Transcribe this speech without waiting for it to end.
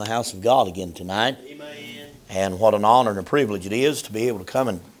The house of God again tonight. Amen. And what an honor and a privilege it is to be able to come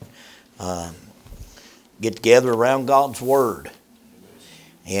and get together around God's Word.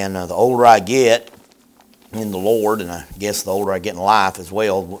 And the older I get in the Lord, and I guess the older I get in life as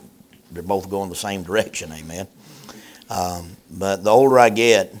well, they're both going the same direction, amen. But the older I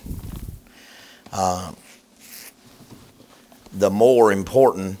get, the more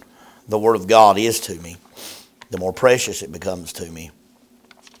important the Word of God is to me, the more precious it becomes to me.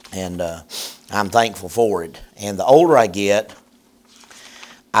 And I'm thankful for it. And the older I get,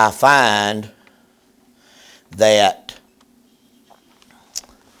 I find that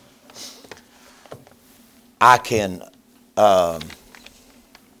I can I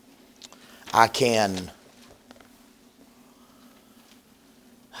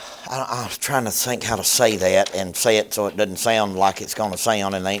was trying to think how to say that and say it so it doesn't sound like it's going to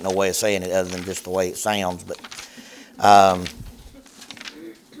sound, and there ain't no way of saying it other than just the way it sounds. But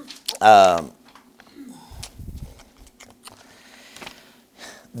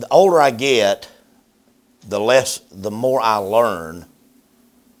the older I get, the more I learn,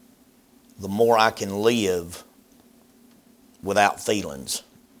 the more I can live without feelings.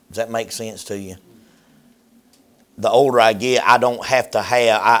 Does that make sense to you? The older I get, I don't have to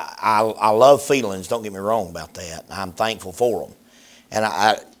have. I love feelings. Don't get me wrong about that. I'm thankful for them,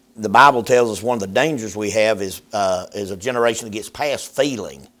 and the Bible tells us one of the dangers we have is a generation that gets past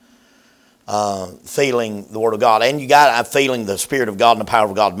feeling the Word of God, and you got feeling the Spirit of God and the power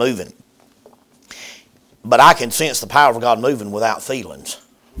of God moving. But I can sense the power of God moving without feelings.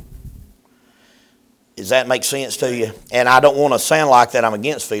 Does that make sense to you? And I don't want to sound like that I'm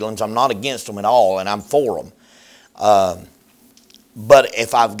against feelings. I'm not against them at all, and I'm for them. But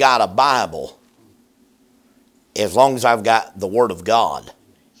if I've got a Bible, as long as I've got the Word of God,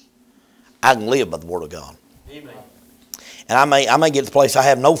 I can live by the Word of God. Amen. And I may get to the place I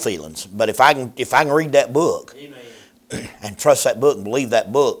have no feelings, but if I can read that book, Amen, and trust that book and believe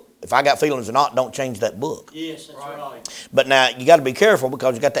that book, if I got feelings or not, don't change that book. yes, that's right. But now you got to be careful,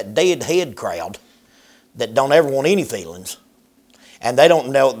 because you got that dead head crowd that don't ever want any feelings, and they don't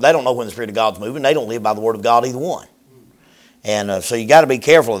know when the Spirit of God's moving. They don't live by the Word of God, either one. And so you got to be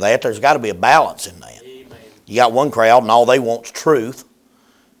careful of that. There's got to be a balance in that. Amen. You got one crowd, and all they want is truth.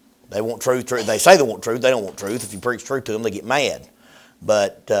 They want truth. They say they want truth. They don't want truth. If you preach truth to them, they get mad.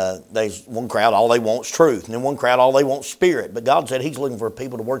 But there's one crowd, all they want is truth. And then one crowd, all they want is spirit. But God said He's looking for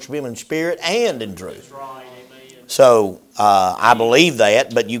people to worship Him in spirit and in truth. That's right. Amen. So I believe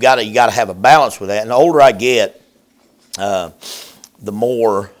that, but you got to have a balance with that. And the older I get, the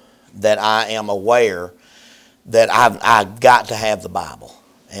more that I am aware that I've got to have the Bible.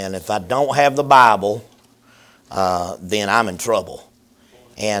 And if I don't have the Bible, then I'm in trouble.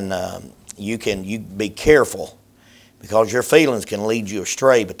 And you be careful, because your feelings can lead you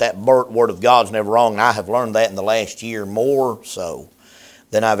astray. But that Word of God's never wrong, and I have learned that in the last year more so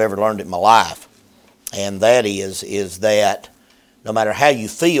than I've ever learned it in my life. And that is that no matter how you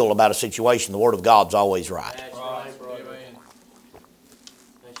feel about a situation, the Word of God's always right. That's right, brother.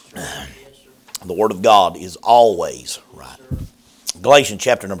 That's true. Yes, sir. The Word of God is always right. Sir. Galatians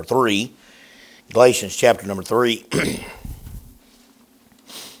chapter number 3. Galatians chapter number 3.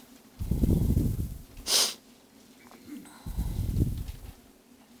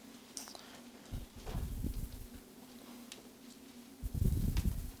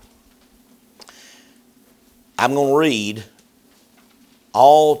 I'm going to read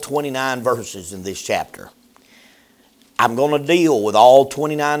all 29 verses in this chapter. I'm going to deal with all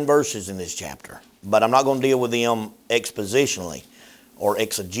 29 verses in this chapter, but I'm not going to deal with them expositionally or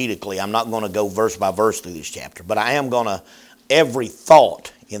exegetically. I'm not going to go verse by verse through this chapter, but I am going to, every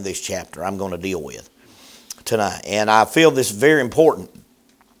thought in this chapter I'm going to deal with tonight. And I feel this is very important.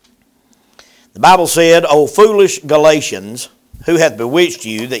 The Bible said, O foolish Galatians, who hath bewitched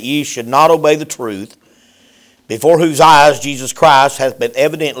you that ye should not obey the truth, before whose eyes Jesus Christ hath been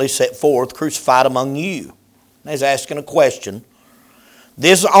evidently set forth, crucified among you. And he's asking a question.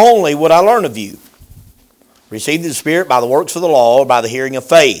 This only would I learn of you. Received the Spirit by the works of the law, or by the hearing of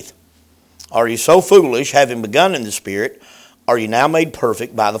faith? Are you so foolish, having begun in the Spirit, are you now made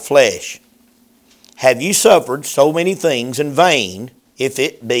perfect by the flesh? Have ye suffered so many things in vain, if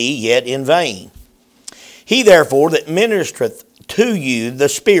it be yet in vain? He therefore that ministereth to you the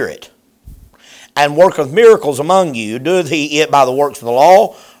Spirit, and worketh miracles among you, doeth he it by the works of the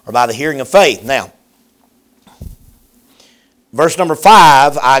law, or by the hearing of faith? Now, verse number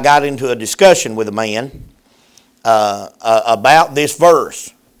 5, I got into a discussion with a man about this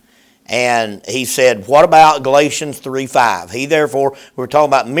verse. And he said, what about Galatians 3:5? He therefore, we were talking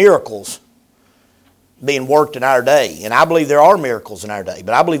about miracles. being worked in our day. And I believe there are miracles in our day,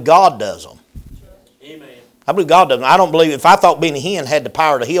 but I believe God does them. Amen. I believe God does them. I don't believe, if I thought Benny Hinn had the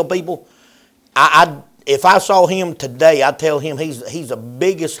power to heal people, if I saw him today, I'd tell him he's the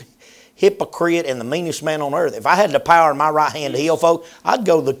biggest hypocrite and the meanest man on earth. If I had the power in my right hand to heal folk, I'd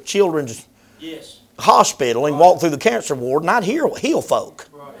go to the children's hospital and walk through the cancer ward and I'd heal folk.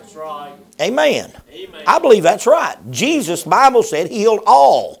 That's right. Amen. Amen. I believe that's right. Jesus, the Bible said, healed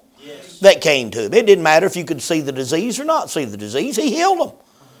all that came to him. It didn't matter if you could see the disease or not see the disease. He healed them.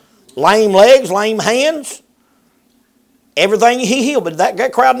 Lame legs, lame hands, everything he healed. But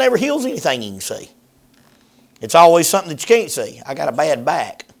that crowd never heals anything you can see. It's always something that you can't see. I got a bad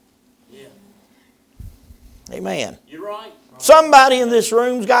back. Yeah. Amen. You're right. Somebody in this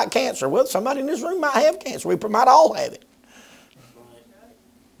room's got cancer. Well, somebody in this room might have cancer. We might all have it.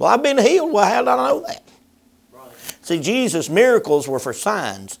 Well, I've been healed. Well, how did I know that? Right. See, Jesus' miracles were for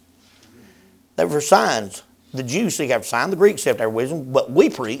signs. They were for signs. The Jews seek after signs, the Greeks seek after wisdom, but we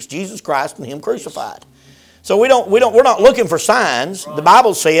preach Jesus Christ and Him crucified. So we're not looking for signs. Right. The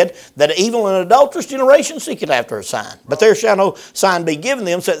Bible said that evil and adulterous generation seeketh after a sign. But there shall no sign be given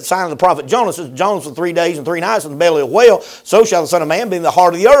them, except the sign of the prophet Jonas. As Jonas was 3 days and 3 nights in the belly of a whale, so shall the Son of Man be in the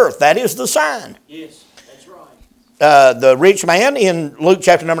heart of the earth. That is the sign. Yes, that's right. The rich man in Luke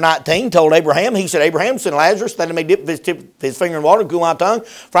chapter number 19 told Abraham, he said, Abraham, send Lazarus that he may dip his finger in water and cool my tongue,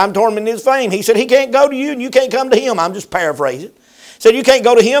 for I'm tormented in his fame. He said, he can't go to you and you can't come to him. I'm just paraphrasing. He said, you can't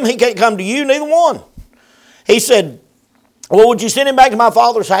go to him, he can't come to you, neither one. He said, well, would you send him back to my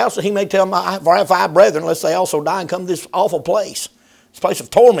father's house that he may tell for I have 5 brethren, lest they also die and come to this awful place, this place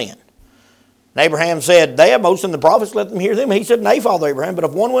of torment. And Abraham said, they have Moses and the prophets, let them hear them. He said, nay, Father Abraham, but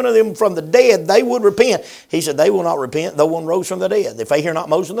if one went of them from the dead, they would repent. He said, they will not repent, though one rose from the dead. If they hear not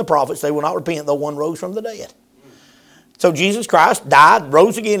Moses and the prophets, they will not repent, though one rose from the dead. So Jesus Christ died,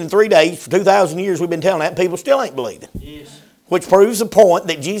 rose again in 3 days. For 2,000 years we've been telling that, and people still ain't believing. Yes. Which proves the point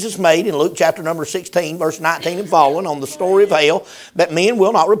that Jesus made in Luke chapter number 16, verse 19 and following on the story of hell, that men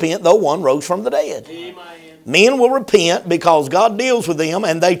will not repent, though one rose from the dead. Amen. Men will repent because God deals with them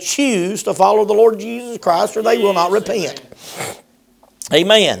and they choose to follow the Lord Jesus Christ, or they will not repent.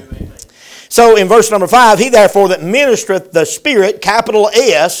 Amen. Amen. So in verse number 5, he therefore that ministereth the Spirit, capital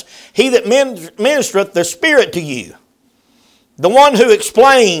S, he that ministereth the Spirit to you. The one who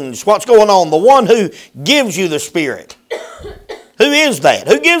explains what's going on, the one who gives you the Spirit. Who is that?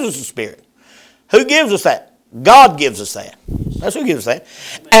 Who gives us the Spirit? Who gives us that? God gives us that. That's who gives us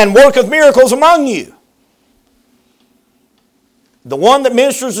that. And worketh miracles among you. The one that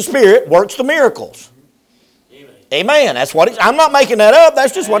ministers the Spirit works the miracles. Amen. That's what I'm not making that up.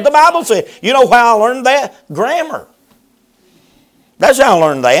 That's just what the Bible said. You know how I learned that? Grammar. That's how I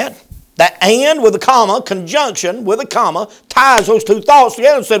learned that. That and with a comma, conjunction with a comma, ties those two thoughts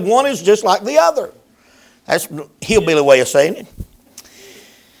together and said one is just like the other. That's a hillbilly way of saying it.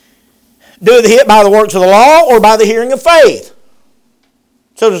 Doeth it by the works of the law or by the hearing of faith?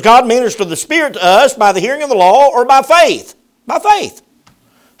 So does God minister the Spirit to us by the hearing of the law or by faith? By faith.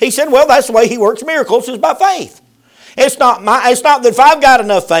 He said, well, that's the way He works miracles, is by faith. It's not that if I've got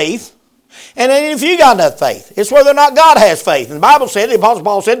enough faith, and then if you got enough faith, it's whether or not God has faith. And the Bible said, the Apostle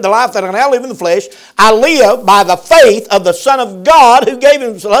Paul said, the life that I now live in the flesh, I live by the faith of the Son of God who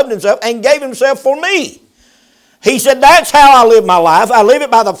loved Himself and gave Himself for me. He said, that's how I live my life. I live it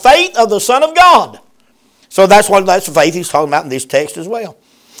by the faith of the Son of God. So that's the faith he's talking about in this text as well.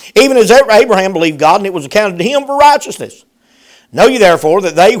 Even as Abraham believed God, and it was accounted to him for righteousness. Know ye therefore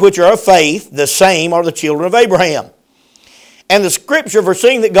that they which are of faith, the same are the children of Abraham. And the Scripture,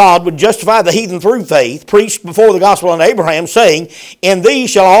 foreseeing that God would justify the heathen through faith, preached before the gospel unto Abraham, saying, in thee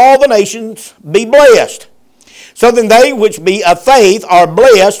shall all the nations be blessed. So then they which be of faith are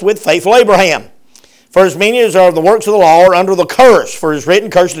blessed with faithful Abraham. For as many as are the works of the law are under the curse. For it is written,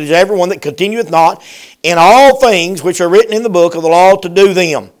 cursed is everyone that continueth not in all things which are written in the book of the law to do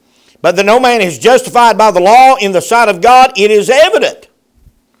them. But that no man is justified by the law in the sight of God, it is evident.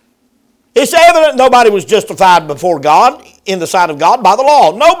 It's evident nobody was justified before God in the sight of God by the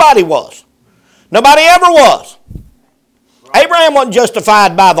law. Nobody was. Nobody ever was. Right. Abraham wasn't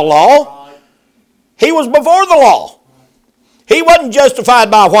justified by the law. Right. He was before the law. He wasn't justified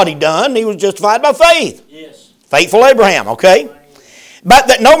by what he done. He was justified by faith. Yes. Faithful Abraham, okay? But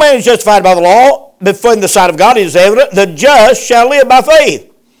that no man is justified by the law, before in the sight of God it is evident, the just shall live by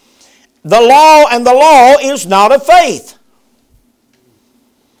faith. The law and the law is not of faith.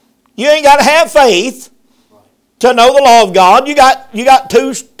 You ain't got to have faith to know the law of God. You got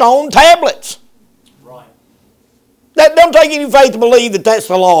 2 stone tablets. Right. That don't take any faith to believe that that's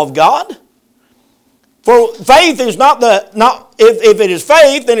the law of God. For faith is if it is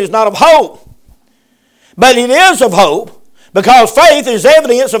faith, then it's not of hope. But it is of hope, because faith is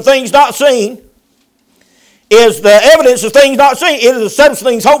evidence of things not seen. Is the evidence of things not seen. It is the substance of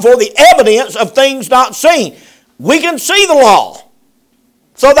things hoped for, the evidence of things not seen. We can see the law.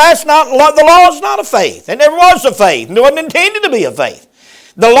 So that's not, the law is not a faith. It never was a faith. It wasn't intended to be a faith.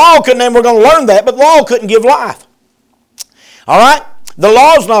 The law couldn't, and we're going to learn that, but the law couldn't give life. All right? The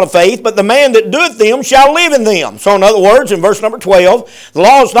law is not a faith, but the man that doeth them shall live in them. So in other words, in verse number 12, the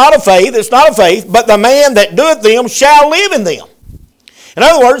law is not a faith, it's not a faith, but the man that doeth them shall live in them. In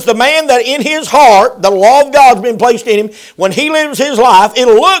other words, the man that in his heart, the law of God has been placed in him, when he lives his life,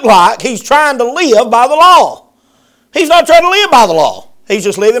 it'll look like he's trying to live by the law. He's not trying to live by the law. He's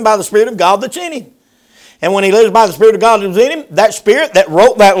just living by the Spirit of God that's in him. And when he lives by the Spirit of God that's in him, that Spirit that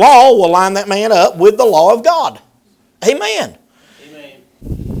wrote that law will line that man up with the law of God. Amen.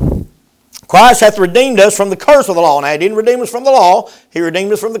 Amen. Christ hath redeemed us from the curse of the law. Now, he didn't redeem us from the law. He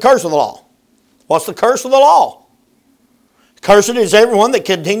redeemed us from the curse of the law. What's the curse of the law? Cursed is everyone that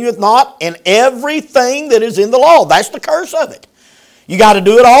continueth not in everything that is in the law. That's the curse of it. You got to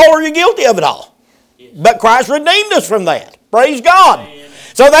do it all or you're guilty of it all. Yes. But Christ redeemed us from that. Praise God. Amen.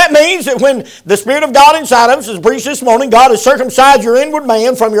 So that means that when the Spirit of God inside of us, as preached this morning, God has circumcised your inward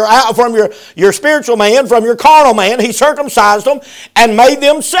man from your spiritual man, from your carnal man. He circumcised them and made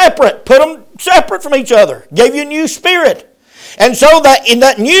them separate, put them separate from each other, gave you a new spirit. And so that in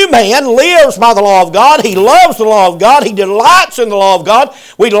that new man lives by the law of God. He loves the law of God. He delights in the law of God.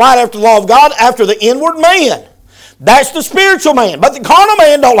 We delight after the law of God, after the inward man. That's the spiritual man. But the carnal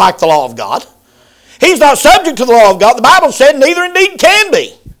man don't like the law of God. He's not subject to the law of God. The Bible said neither indeed can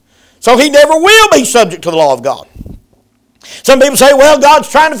be. So he never will be subject to the law of God. Some people say, well, God's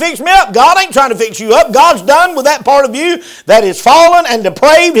trying to fix me up. God ain't trying to fix you up. God's done with that part of you that is fallen and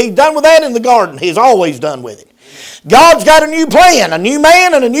depraved. He's done with that in the garden. He's always done with it. God's got a new plan, a new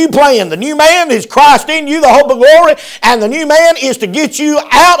man and a new plan. The new man is Christ in you, the hope of glory, and the new man is to get you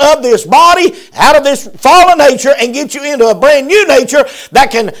out of this body, out of this fallen nature, and get you into a brand new nature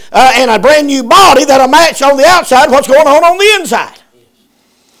that can, and a brand new body that'll match on the outside what's going on the inside.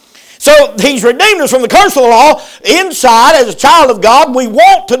 So he's redeemed us from the curse of the law. Inside, as a child of God, we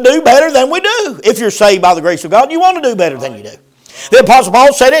want to do better than we do. If you're saved by the grace of God, you want to do better than you do. The Apostle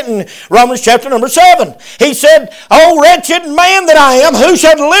Paul said it in Romans chapter number 7. He said, "O wretched man that I am, who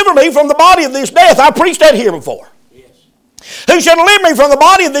shall deliver me from the body of this death?" I preached that here before. Yes. Who shall deliver me from the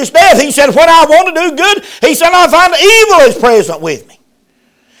body of this death? He said, when I want to do good, he said, I find evil is present with me.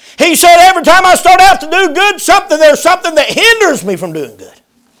 He said, every time I start out to do good, there's something that hinders me from doing good.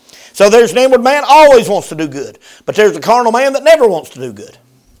 So there's an inward man always wants to do good. But there's a carnal man that never wants to do good.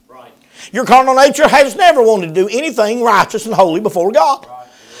 Your carnal nature has never wanted to do anything righteous and holy before God.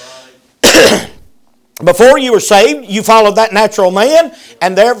 Right. Before you were saved, you followed that natural man,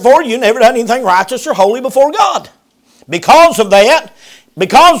 and therefore you never done anything righteous or holy before God. Because of that,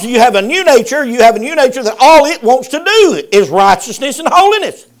 because you have a new nature that all it wants to do is righteousness and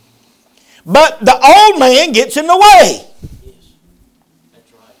holiness. But the old man gets in the way. Yes.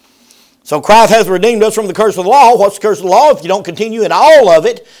 That's right. So Christ hath redeemed us from the curse of the law. What's the curse of the law? If you don't continue in all of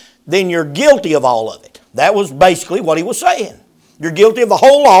it, then you're guilty of all of it. That was basically what he was saying. You're guilty of the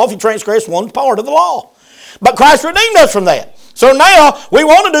whole law if you transgress one part of the law. But Christ redeemed us from that. So now we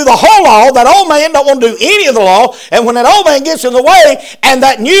want to do the whole law. That old man don't want to do any of the law. And when that old man gets in the way and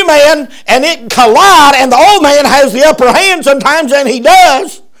that new man and it collide and the old man has the upper hand sometimes, and he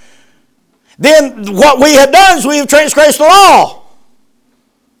does, then what we have done is we have transgressed the law.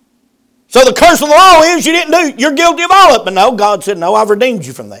 So the curse of the law is you're guilty of all of it. But no, God said, no, I've redeemed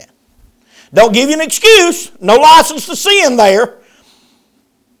you from that. Don't give you an excuse. No license to sin there.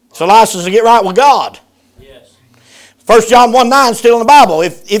 It's a license to get right with God. Yes. 1 John 1:9 still in the Bible.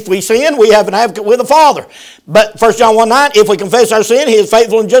 If we sin, we have an advocate with the Father. But 1 John 1:9, if we confess our sin, he is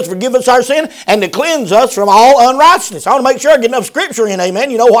faithful and just to forgive us our sin and to cleanse us from all unrighteousness. I want to make sure I get enough scripture in, amen.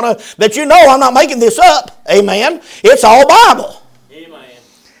 That you know I'm not making this up, amen. It's all Bible.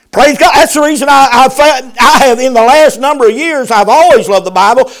 Praise God. That's the reason I have, in the last number of years, I've always loved the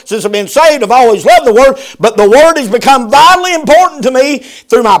Bible. Since I've been saved, I've always loved the Word. But the Word has become vitally important to me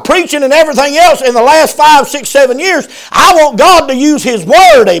through my preaching and everything else in the last 5, 6, 7 years. I want God to use His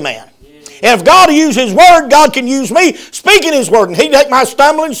Word, amen. And if God will use His Word, God can use me speaking His Word. And He can take my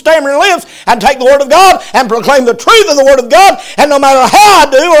stumbling, stammering lips and take the Word of God and proclaim the truth of the Word of God. And no matter how I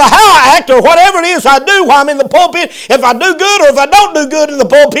do or how I act or whatever it is I do while I'm in the pulpit, if I do good or if I don't do good in the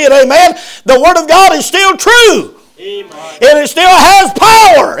pulpit, amen, the Word of God is still true. Amen. And it still has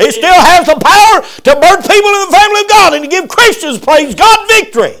power. It still has the power to birth people in the family of God and to give Christians, praise God,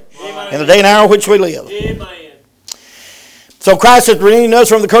 victory. Amen. In the day and hour in which we live. Amen. So Christ hath redeemed us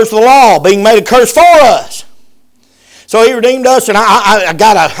from the curse of the law, being made a curse for us. So He redeemed us, and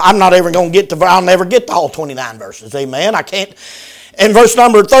I'm not ever going to get to, I'll never get to all 29 verses. Amen. I can't. In verse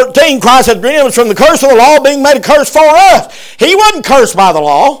number 13, Christ hath redeemed us from the curse of the law, being made a curse for us. He wasn't cursed by the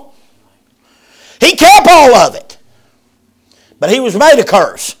law. He kept all of it. But He was made a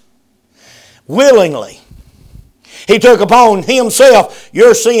curse. Willingly. He took upon Himself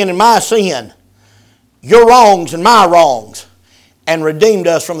your sin and my sin, your wrongs and my wrongs, and redeemed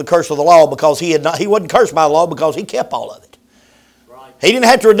us from the curse of the law, because He wasn't cursed by the law, because He kept all of it. Right. He didn't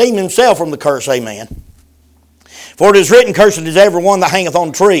have to redeem Himself from the curse. Amen. For it is written, cursed is every one that hangeth on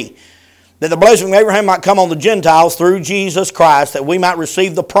a tree, that the blessing of Abraham might come on the Gentiles through Jesus Christ, that we might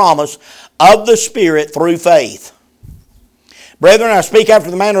receive the promise of the Spirit through faith. Brethren, I speak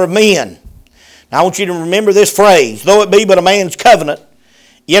after the manner of men. Now I want you to remember this phrase, though it be but a man's covenant,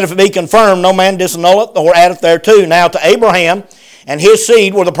 yet if it be confirmed, no man disannulleth or addeth thereto. Now to Abraham and his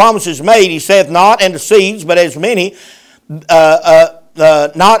seed were the promises made. He saith not unto seeds, but as many,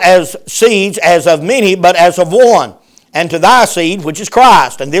 not as seeds as of many, but as of one. And to thy seed, which is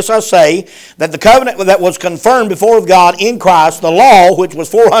Christ. And this I say, that the covenant that was confirmed before of God in Christ, the law, which was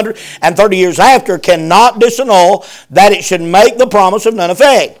 430 years after, cannot disannul that it should make the promise of none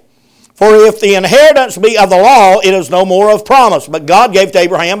effect. For if the inheritance be of the law, it is no more of promise. But God gave to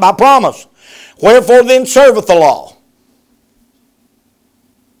Abraham by promise. Wherefore then serveth the law?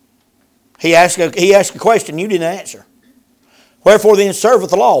 He asked a question you didn't answer. Wherefore then serveth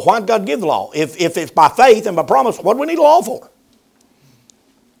the law? Why did God give the law? If it's by faith and by promise, what do we need a law for?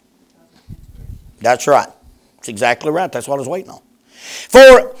 That's right. That's exactly right. That's what I was waiting on.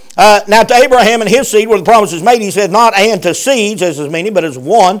 For now to Abraham and his seed were the promises made. He said, not and to seeds as many, but as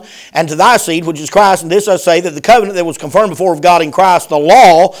one, and to thy seed, which is Christ. And this I say, that the covenant that was confirmed before of God in Christ, the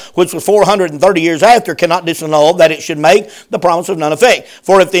law, which was 430 years after, cannot disannul that it should make the promise of none effect.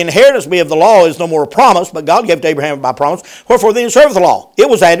 For if the inheritance be of the law, is no more a promise, but God gave to Abraham by promise. Wherefore then serveth the law? It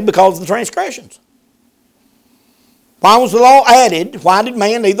was added because of the transgressions. Why was the law added? Why did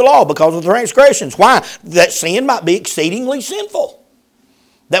man need the law? Because of the transgressions. Why? That sin might be exceedingly sinful.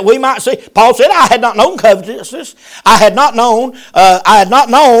 That we might see. Paul said, I had not known covetousness. I had not known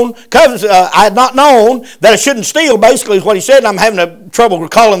covetousness. I had not known that I shouldn't steal, basically is what he said, and I'm having trouble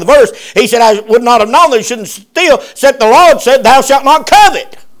recalling the verse. He said, I would not have known that I shouldn't steal, except the Lord said, thou shalt not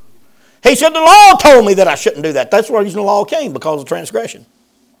covet. He said, the law told me that I shouldn't do that. That's the reason the law came, because of transgression.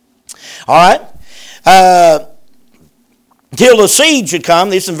 All right. Till the seed should come.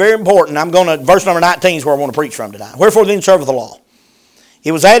 This is very important. Verse number 19 is where I want to preach from tonight. Wherefore then serveth the law?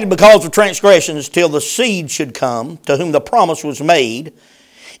 It was added because of transgressions till the seed should come, to whom the promise was made,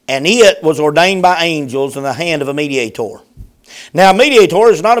 and it was ordained by angels in the hand of a mediator. Now a mediator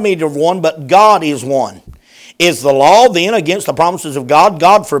is not a mediator of one, but God is one. Is the law then against the promises of God?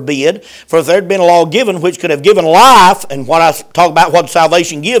 God forbid. For if there had been a law given which could have given life, and what I talk about what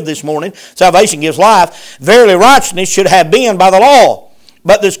salvation gives this morning, salvation gives life, verily righteousness should have been by the law.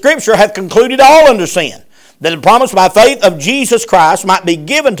 But the Scripture hath concluded all under sin, that the promise by faith of Jesus Christ might be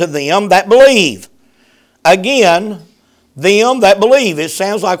given to them that believe. Again, them that believe. It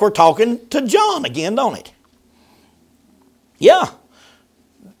sounds like we're talking to John again, don't it? Yeah.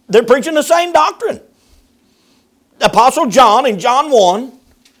 They're preaching the same doctrine. The Apostle John in John 1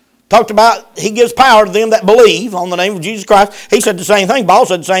 talked about he gives power to them that believe on the name of Jesus Christ. He said the same thing. Paul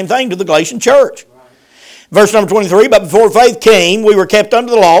said the same thing to the Galatian church. Verse number 23, but before faith came, we were kept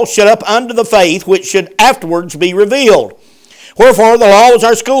under the law, shut up under the faith, which should afterwards be revealed. Wherefore the law was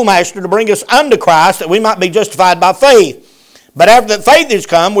our schoolmaster to bring us unto Christ, that we might be justified by faith. But after that faith is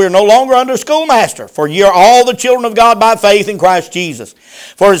come, we are no longer under schoolmaster, for ye are all the children of God by faith in Christ Jesus.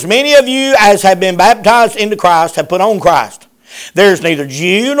 For as many of you as have been baptized into Christ have put on Christ. There is neither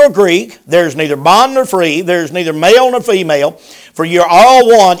Jew nor Greek, there is neither bond nor free, there is neither male nor female, for ye are all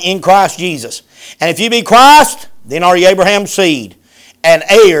one in Christ Jesus. And if ye be Christ, then are ye Abraham's seed, and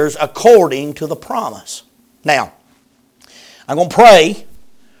heirs according to the promise. Now, I'm going to pray,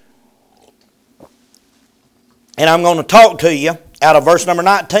 and I'm going to talk to you out of verse number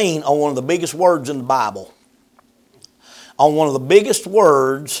 19 on one of the biggest words in the Bible. On one of the biggest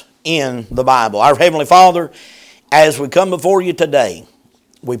words in the Bible. Our Heavenly Father, as we come before you today,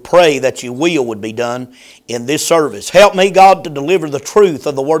 we pray that your will would be done in this service. Help me, God, to deliver the truth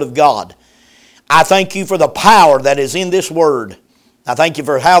of the Word of God. I thank you for the power that is in this Word. I thank you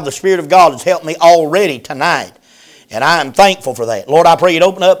for how the Spirit of God has helped me already tonight. And I am thankful for that. Lord, I pray you'd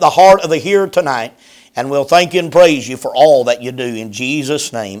open up the heart of the hearer tonight, and we'll thank you and praise you for all that you do. In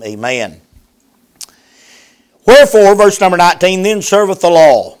Jesus' name, amen. Wherefore, verse number 19, then serveth the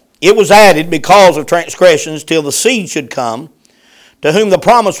law. It was added because of transgressions till the seed should come, to whom the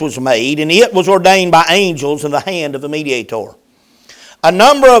promise was made, and it was ordained by angels in the hand of a mediator. A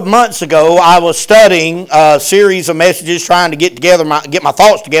number of months ago, I was studying a series of messages, trying to get my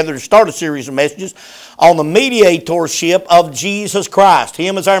thoughts together to start a series of messages on the mediatorship of Jesus Christ.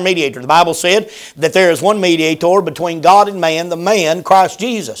 Him as our mediator. The Bible said that there is one mediator between God and man, the man, Christ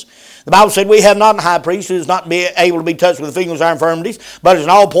Jesus. The Bible said we have not a high priest who is not able to be touched with the feelings of our infirmities, but is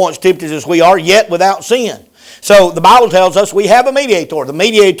in all points tempted as we are, yet without sin. So the Bible tells us we have a mediator. The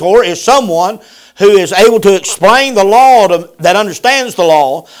mediator is someone who is able to explain the law, that understands the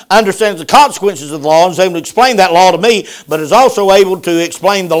law, understands the consequences of the law, and is able to explain that law to me, but is also able to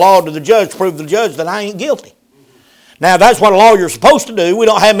explain the law to the judge, to prove to the judge that I ain't guilty. Now, that's what a lawyer's supposed to do. We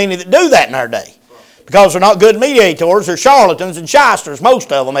don't have many that do that in our day, because they're not good mediators. They're charlatans and shysters,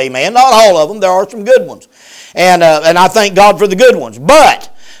 most of them, amen. Not all of them. There are some good ones. And I thank God for the good ones. But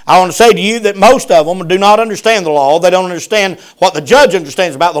I want to say to you that most of them do not understand the law. They don't understand what the judge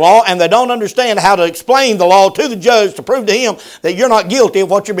understands about the law, and they don't understand how to explain the law to the judge to prove to him that you're not guilty of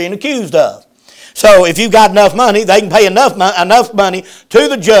what you're being accused of. So if you've got enough money, they can pay enough money to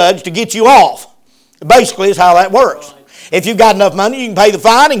the judge to get you off. Basically is how that works. If you've got enough money, you can pay the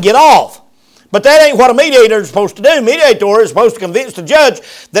fine and get off. But that ain't what a mediator is supposed to do. A mediator is supposed to convince the judge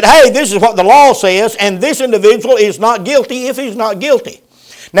that, hey, this is what the law says, and this individual is not guilty if he's not guilty.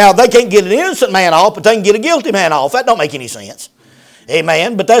 Now, they can't get an innocent man off, but they can get a guilty man off. That don't make any sense.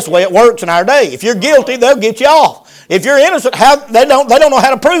 Amen. But that's the way it works in our day. If you're guilty, they'll get you off. If you're innocent, they don't know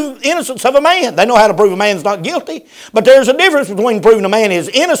how to prove innocence of a man. They know how to prove a man's not guilty. But there's a difference between proving a man is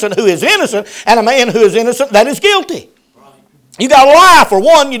innocent who is innocent and a man who is innocent that is guilty. You got to lie for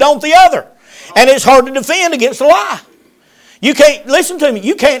one, you don't the other. And it's hard to defend against a lie. You can't, listen to me,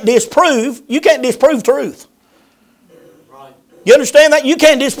 you can't disprove truth. You understand that? You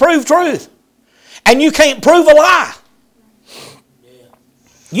can't disprove truth. And you can't prove a lie.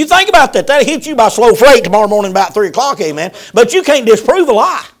 You think about that. That'll hit you by slow freight tomorrow morning about 3 o'clock, amen. But you can't disprove a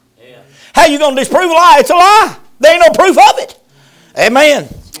lie. How you going to disprove a lie? It's a lie. There ain't no proof of it. Amen.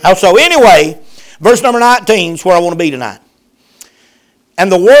 So anyway, verse number 19 is where I want to be tonight.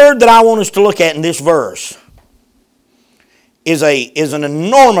 And the word that I want us to look at in this verse is an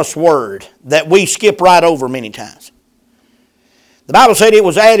enormous word that we skip right over many times. The Bible said it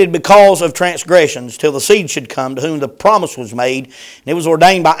was added because of transgressions till the seed should come to whom the promise was made, and it was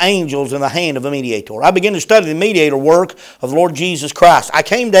ordained by angels in the hand of a mediator. I began to study the mediator work of the Lord Jesus Christ. I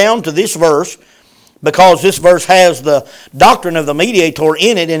came down to this verse because this verse has the doctrine of the mediator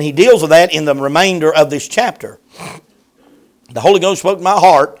in it, and he deals with that in the remainder of this chapter. The Holy Ghost spoke to my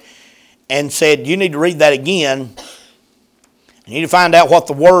heart and said, you need to read that again. You need to find out what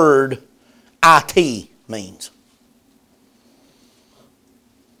the word it means.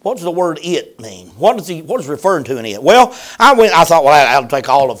 What does the word it mean? What is referring to in it? Well, I thought, well, that'll take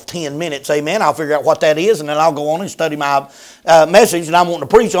all of 10 minutes, amen. I'll figure out what that is, and then I'll go on and study my message, and I'm wanting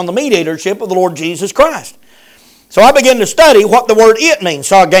to preach on the mediatorship of the Lord Jesus Christ. So I began to study what the word it means.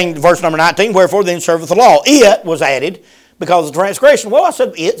 So I gained verse number 19, wherefore then serveth the law. It was added because of transgression. Well, I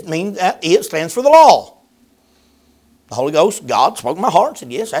said, it means that it stands for the law. The Holy Ghost, God, spoke to my heart and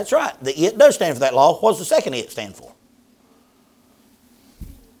said, yes, that's right. The it does stand for that law. What does the second it stand for?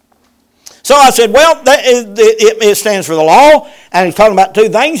 So I said, well, it stands for the law, and he's talking about two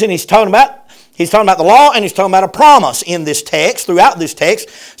things, and he's talking about the law, and he's talking about a promise in this text, throughout this text.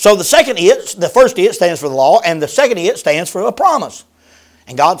 So the first it stands for the law, and the second it stands for a promise.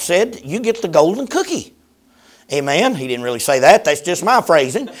 And God said, you get the golden cookie. Amen. He didn't really say that. That's just my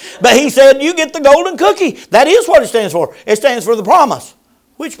phrasing. But he said, you get the golden cookie. That is what it stands for. It stands for the promise.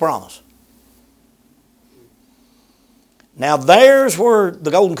 Which promise? Now there's where the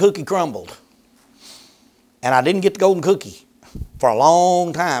golden cookie crumbled. And I didn't get the golden cookie for a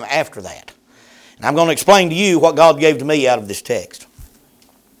long time after that. And I'm going to explain to you what God gave to me out of this text.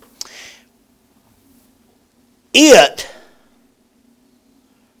 It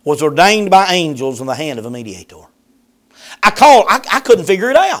was ordained by angels in the hand of a mediator. I couldn't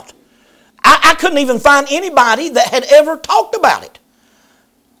figure it out. I couldn't even find anybody that had ever talked about it.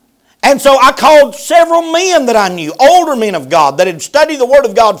 And so I called several men that I knew, older men of God, that had studied the Word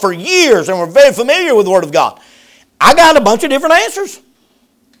of God for years and were very familiar with the Word of God. I got a bunch of different answers.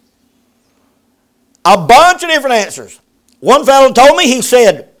 A bunch of different answers. One fellow told me, he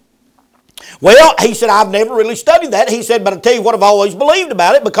said, I've never really studied that. He said, but I'll tell you what I've always believed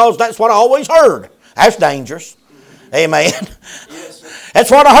about it because that's what I always heard. That's dangerous. Amen. Yes, that's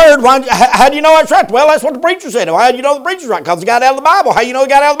what I heard. How do you know that's right? Well, that's what the preacher said. Well, how do you know the preacher's right? Because he got it out of the Bible. How do you know he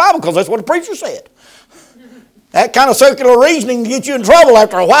got it out of the Bible? Because that's what the preacher said. That kind of circular reasoning gets you in trouble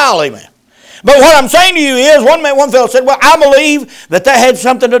after a while, amen. But what I'm saying to you is, one fellow said, well, I believe that had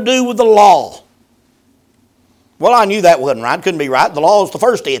something to do with the law. Well, I knew that wasn't right. It couldn't be right. The law is the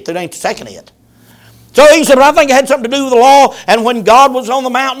first it. It ain't the second it. So he said, well, I think it had something to do with the law. And when God was on the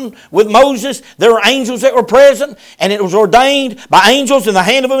mountain with Moses, there were angels that were present. And it was ordained by angels in the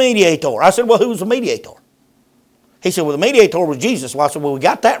hand of a mediator. I said, well, who was the mediator? He said, well, the mediator was Jesus. Well, I said, well, we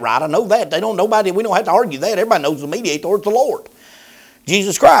got that right. I know that. We don't have to argue that. Everybody knows the mediator is the Lord,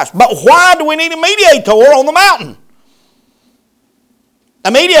 Jesus Christ. But why do we need a mediator on the mountain?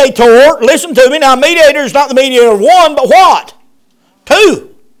 A mediator, listen to me, now a mediator is not the mediator of one, but what?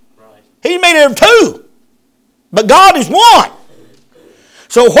 Two. Right. He's a mediator of two. But God is one.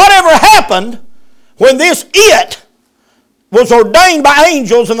 So whatever happened when this it was ordained by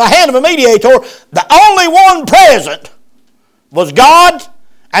angels in the hand of a mediator, the only one present was God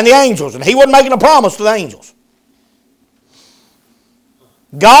and the angels. And he wasn't making a promise to the angels.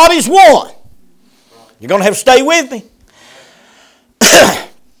 God is one. You're going to have to stay with me.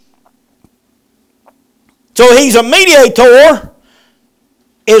 So he's a mediator,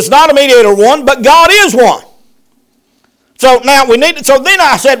 is not a mediator of one, but God is one. So now so then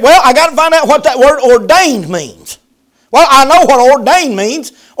I said, well, I got to find out what that word ordained means. Well, I know what ordained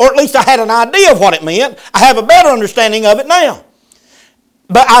means, or at least I had an idea of what it meant. I have a better understanding of it now.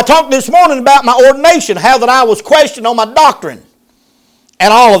 But I talked this morning about my ordination, how that I was questioned on my doctrine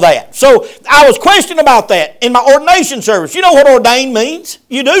and all of that. So I was questioned about that in my ordination service. You know what ordained means?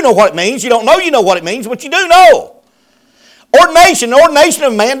 You do know what it means. You don't know you know what it means, but you do know. Ordination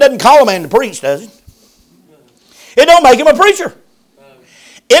of a man doesn't call a man to preach, does it? It don't make him a preacher.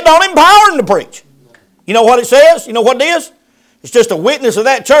 It don't empower him to preach. You know what it says? You know what it is? It's just a witness of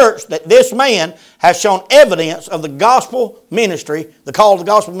that church that this man has shown evidence of the gospel ministry, the call of the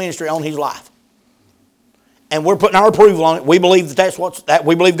gospel ministry on his life. And we're putting our approval on it. We believe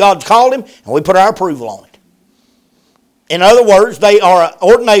we believe God's called him, and we put our approval on it. In other words,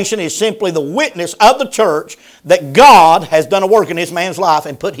 ordination is simply the witness of the church that God has done a work in this man's life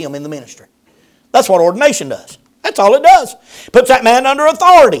and put him in the ministry. That's what ordination does. That's all it does. Puts that man under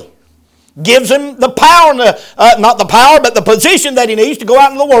authority. Gives him the power, not the power, but the position that he needs to go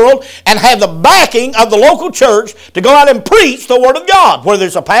out into the world and have the backing of the local church to go out and preach the Word of God. Whether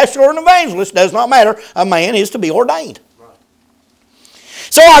it's a pastor or an evangelist, does not matter. A man is to be ordained. Right.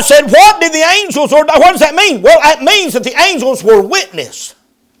 So I said, what did the angels ordain? What does that mean? Well, that means that the angels were witness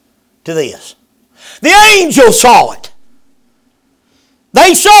to this. The angels saw it.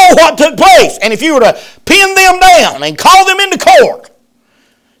 They saw what took place. And if you were to pin them down and call them into court,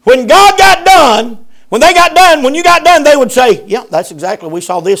 when God got done, when you got done, they would say, yeah, that's exactly, we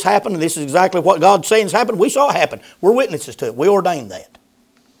saw this happen, and this is exactly what God's saying has happened. We saw it happen. We're witnesses to it. We ordained that.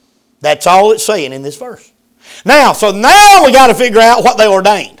 That's all it's saying in this verse. Now we got to figure out what they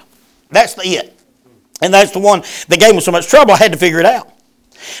ordained. That's the it. And that's the one that gave me so much trouble, I had to figure it out.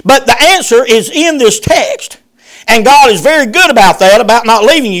 But the answer is in this text. And God is very good about that, about not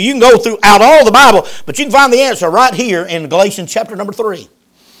leaving you. You can go throughout all the Bible, but you can find the answer right here in Galatians chapter number 3.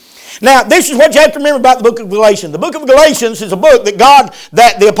 Now, this is what you have to remember about the book of Galatians. The book of Galatians is a book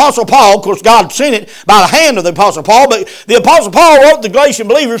that the Apostle Paul, of course God sent it by the hand of the Apostle Paul, but the Apostle Paul wrote the Galatian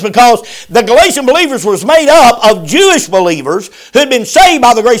believers because the Galatian believers was made up of Jewish believers who had been saved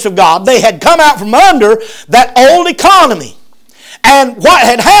by the grace of God. They had come out from under that old economy. And what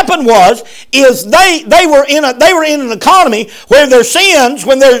had happened is they were in an economy where their sins,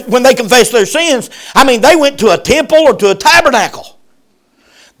 when they confessed their sins, they went to a temple or to a tabernacle.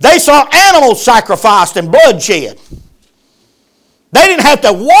 They saw animals sacrificed and blood shed. They didn't have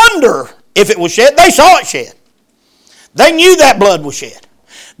to wonder if it was shed. They saw it shed. They knew that blood was shed.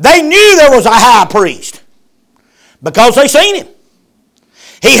 They knew there was a high priest because they seen him.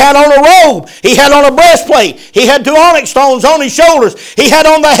 He had on a robe. He had on a breastplate. He had 2 onyx stones on his shoulders. He had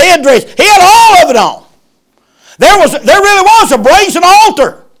on the headdress. He had all of it on. There really was a brazen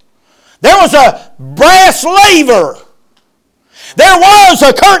altar. There was a brass laver. There was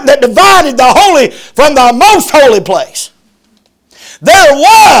a curtain that divided the holy from the most holy place. There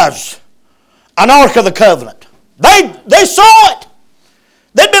was an Ark of the Covenant. They saw it.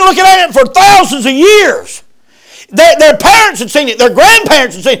 They'd been looking at it for thousands of years. Their parents had seen it. Their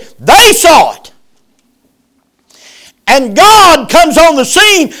grandparents had seen it. They saw it. And God comes on the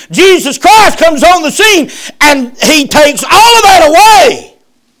scene. Jesus Christ comes on the scene. And He takes all of that away.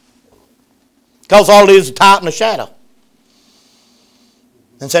 Because all it is a type and a shadow.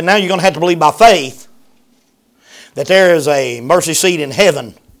 And said, now you're going to have to believe by faith that there is a mercy seat in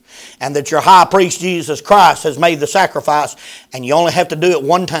heaven and that your high priest Jesus Christ has made the sacrifice and you only have to do it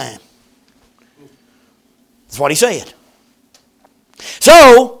one time. That's what he said.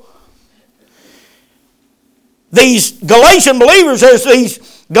 So, these Galatian believers, there's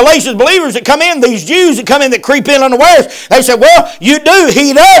these Galatian believers that come in, these Jews that come in that creep in unawares. They say, well, you do.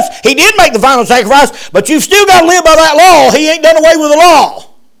 He does. He did make the final sacrifice, but you've still got to live by that law. He ain't done away with the law.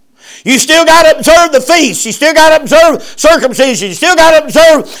 You still got to observe the feasts. You still got to observe circumcision. You still got to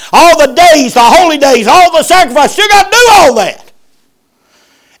observe all the days, the holy days, all the sacrifices. You still got to do all that.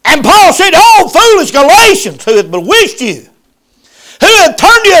 And Paul said, oh, foolish Galatians, who hath bewitched you, who hath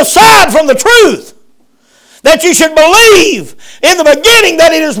turned you aside from the truth, that you should believe in the beginning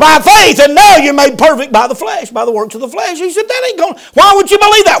that it is by faith, and now you're made perfect by the flesh, by the works of the flesh. He said, that ain't going. Why would you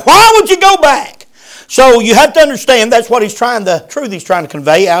believe that? Why would you go back? So you have to understand that's what the truth he's trying to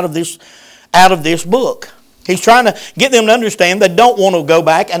convey out of this book. He's trying to get them to understand they don't want to go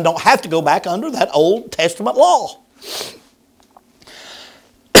back and don't have to go back under that Old Testament law.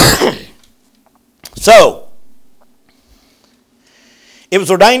 So, it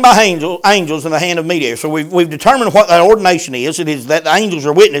was ordained by angels in the hand of mediators. So we've determined what that ordination is. It is that the angels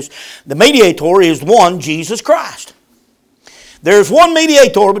are witness. The mediator is one, Jesus Christ. There's one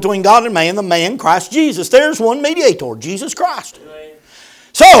mediator between God and man, the man Christ Jesus. There's one mediator, Jesus Christ. Amen.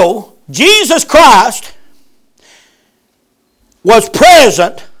 So, Jesus Christ was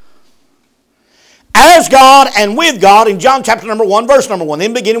present as God and with God in John chapter number 1, verse number 1.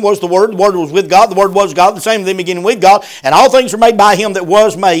 In the beginning was the Word was with God, the Word was God, the same in the beginning with God, and all things were made by Him that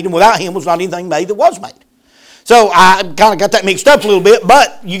was made, and without Him was not anything made that was made. So I kind of got that mixed up a little bit,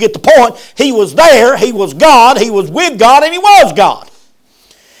 but you get the point. He was there, He was God, He was with God, and He was God.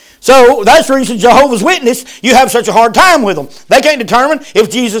 So that's the reason Jehovah's Witness, you have such a hard time with them. They can't determine if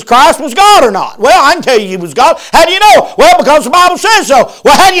Jesus Christ was God or not. Well, I can tell you He was God. How do you know? Well, because the Bible says so.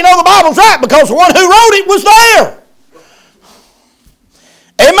 Well, how do you know the Bible's right? Because the one who wrote it was there.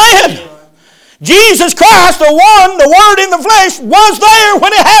 Amen. Jesus Christ, the Word in the flesh, was there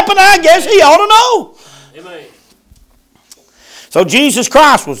when it happened. I guess He ought to know. Amen. So Jesus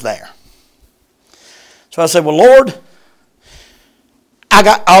Christ was there. So I said, well, Lord, I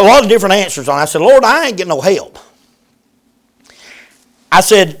got a lot of different answers on it. I said, Lord, I ain't getting no help. I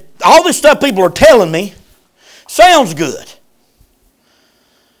said, all this stuff people are telling me sounds good.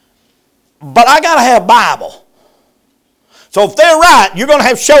 But I got to have Bible. So if they're right, you're going to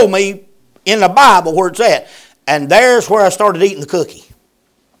have to show me in the Bible where it's at. And there's where I started eating the cookie.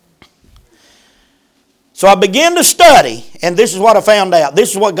 So I began to study, and this is what I found out.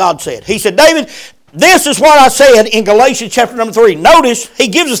 This is what God said. He said, David, this is what I said in Galatians chapter number 3. Notice, he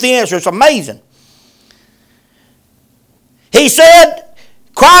gives us the answer. It's amazing. He said,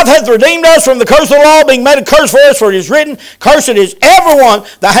 Christ hath redeemed us from the curse of the law, being made a curse for us, for it is written, cursed is everyone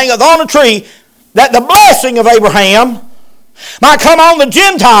that hangeth on a tree, that the blessing of Abraham might come on the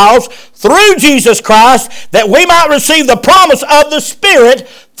Gentiles through Jesus Christ, that we might receive the promise of the Spirit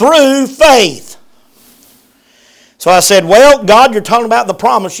through faith. So I said, well, God, you're talking about the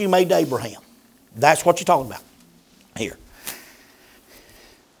promise you made to Abraham. That's what you're talking about here.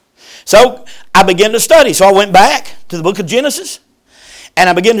 So I began to study. So I went back to the book of Genesis, and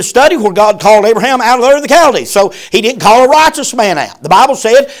I began to study where God called Abraham out of there of the Chaldees. So He didn't call a righteous man out. The Bible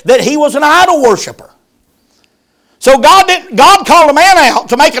said that he was an idol worshiper. So God called a man out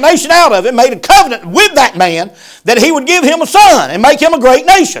to make a nation out of it, made a covenant with that man that He would give him a son and make him a great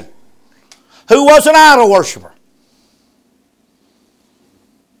nation who was an idol worshiper.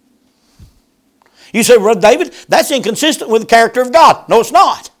 You say, Brother David, that's inconsistent with the character of God. No, it's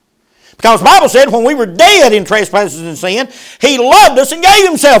not. Because the Bible said when we were dead in trespasses and sin, He loved us and gave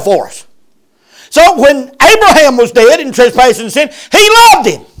Himself for us. So when Abraham was dead in trespasses and sin, He loved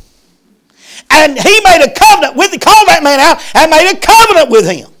him. And He made a covenant with him, called that man out and made a covenant with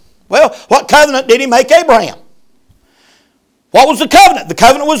him. Well, what covenant did He make Abraham? What was the covenant? The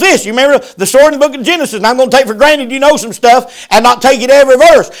covenant was this. You remember the story in the book of Genesis, and I'm going to take for granted you know some stuff and not take it every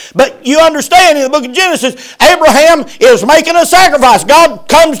verse. But you understand in the book of Genesis, Abraham is making a sacrifice. God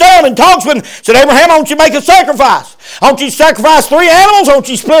comes down and talks with him. Said, Abraham, I want you to make a sacrifice. I want you to sacrifice 3 animals. I want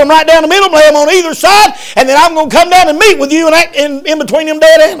you to split them right down the middle, lay them on either side, and then I'm going to come down and meet with you in between them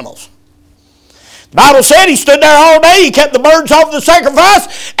dead animals. The Bible said He stood there all day. He kept the birds off the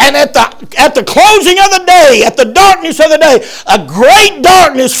sacrifice. And at the closing of the day, at the darkness of the day, a great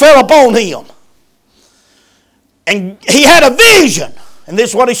darkness fell upon him. And he had a vision. And this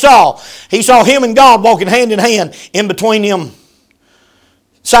is what he saw. He saw him and God walking hand in hand in between them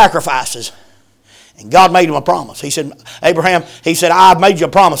sacrifices. And God made him a promise. He said, Abraham, He said, I've made you a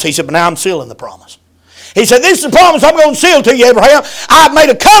promise. He said, but now I'm sealing the promise. He said, this is the promise I'm going to seal to you, Abraham. I've made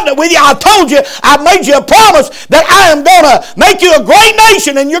a covenant with you. I told you, I've made you a promise that I am going to make you a great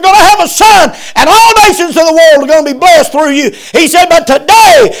nation and you're going to have a son and all nations of the world are going to be blessed through you. He said, but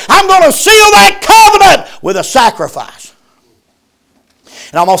today I'm going to seal that covenant with a sacrifice.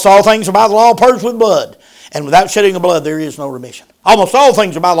 And almost all things are by the law purged with blood. And without shedding of blood, there is no remission. Almost all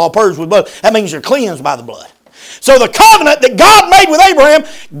things are by the law purged with blood. That means you're cleansed by the blood. So the covenant that God made with Abraham,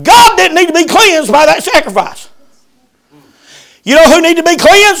 God didn't need to be cleansed by that sacrifice. You know who needed to be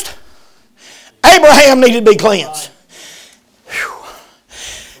cleansed? Abraham needed to be cleansed.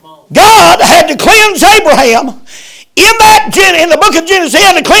 God had to cleanse Abraham in the book of Genesis. He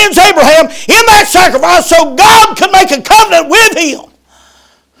had to cleanse Abraham in that sacrifice so God could make a covenant with him.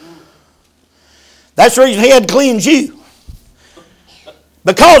 That's the reason he had to cleanse you.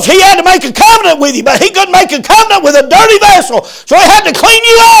 Because he had to make a covenant with you, but he couldn't make a covenant with a dirty vessel. So he had to clean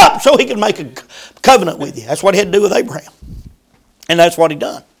you up so he could make a covenant with you. That's what he had to do with Abraham. And that's what he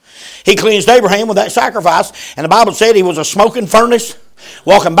done. He cleansed Abraham with that sacrifice. And the Bible said he was a smoking furnace,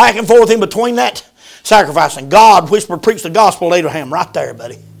 walking back and forth in between that sacrifice. And God whispered, preached the gospel to Abraham right there,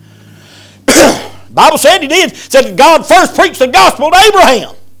 buddy. The Bible said he did. It said that God first preached the gospel to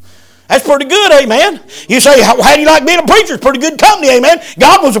Abraham. That's pretty good, amen. You say, how do you like being a preacher? It's pretty good company, amen.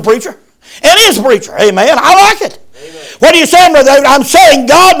 God was a preacher and is a preacher, amen. I like it. Amen. What are you saying, Brother David? I'm saying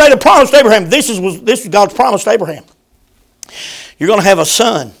God made a promise to Abraham. This is God's promise to Abraham. You're going to have a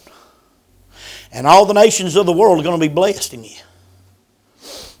son, and all the nations of the world are going to be blessed in you.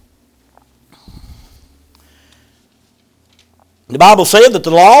 The Bible said that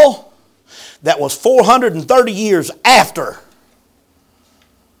the law that was 430 years after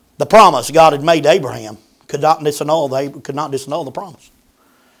the promise God had made to Abraham could not disannul the promise.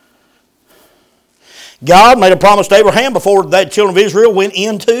 God made a promise to Abraham before the children of Israel went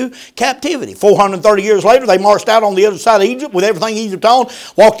into captivity. 430 years later, they marched out on the other side of Egypt with everything Egypt owned,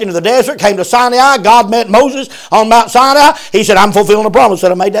 walked into the desert, came to Sinai. God met Moses on Mount Sinai. He said, I'm fulfilling the promise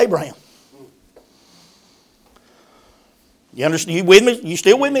that I made to Abraham. You understand? You with me? You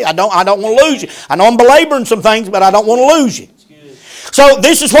still with me? I don't want to lose you. I know I'm belaboring some things, but I don't want to lose you. So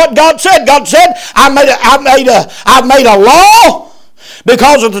this is what God said. God said, I've made a law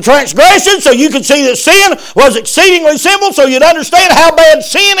because of the transgression, so you could see that sin was exceedingly simple, so you'd understand how bad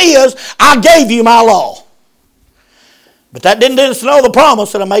sin is. I gave you my law. But that didn't disannul the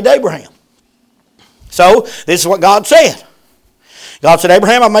promise that I made to Abraham. So this is what God said. God said,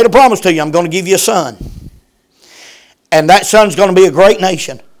 Abraham, I made a promise to you. I'm going to give you a son. And that son's going to be a great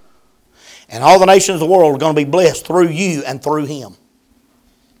nation. And all the nations of the world are going to be blessed through you and through him.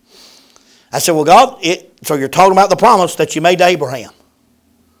 I said, well, God, so you're talking about the promise that you made to Abraham.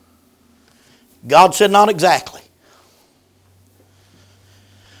 God said, not exactly.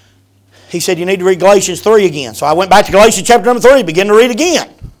 He said, you need to read Galatians 3 again. So I went back to Galatians chapter number 3, began to read again.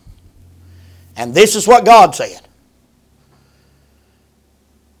 And this is what God said.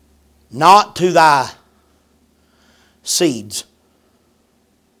 Not to thy seeds,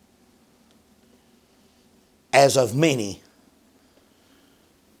 as of many,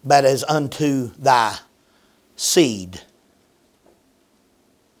 but as unto thy seed,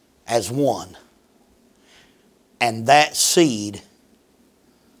 as one. And that seed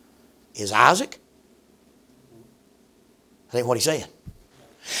is Isaac? That ain't what he said.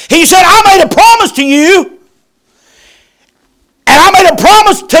 He said, I made a promise to you, and I made a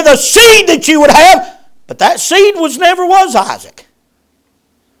promise to the seed that you would have, but that seed never was Isaac.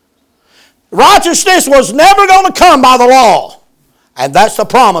 Righteousness was never going to come by the law. And that's the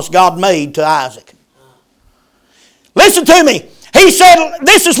promise God made to Isaac. Listen to me. He said,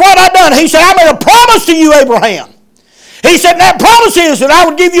 this is what I've done. He said, I made a promise to you, Abraham. He said, that promise is that I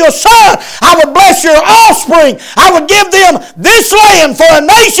would give you a son. I would bless your offspring. I would give them this land for a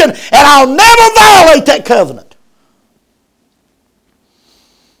nation, and I'll never violate that covenant.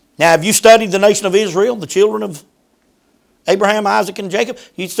 Now, have you studied the nation of Israel, the children of Abraham, Isaac, and Jacob?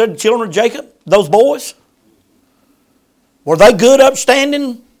 You studied the children of Jacob, those boys? Were they good,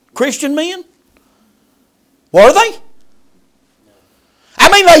 upstanding Christian men? Were they? I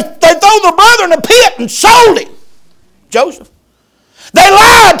mean, they threw their brother in the pit and sold him, Joseph. They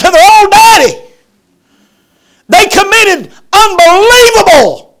lied to their old daddy. They committed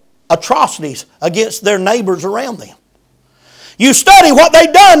unbelievable atrocities against their neighbors around them. You study what they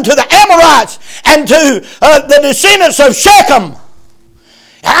done to the Amorites and to the descendants of Shechem.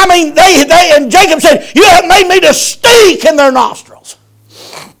 I mean, and Jacob said, you have made me to stink in their nostrils.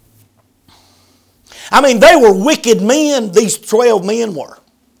 I mean, they were wicked men, these 12 men were.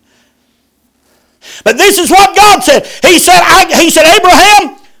 But this is what God said. He said,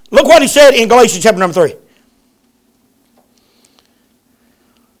 Abraham, look what he said in Galatians chapter number 3.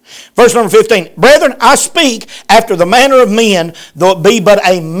 Verse number 15. Brethren, I speak after the manner of men, though it be but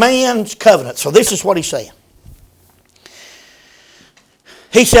a man's covenant. So this is what he's saying.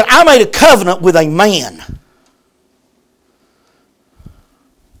 He said, I made a covenant with a man.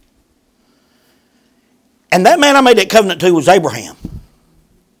 And that man I made that covenant to was Abraham.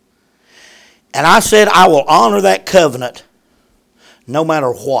 And I said, I will honor that covenant no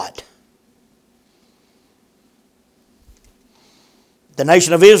matter what. The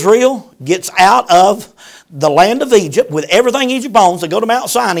nation of Israel gets out of the land of Egypt with everything Egypt owns. They go to Mount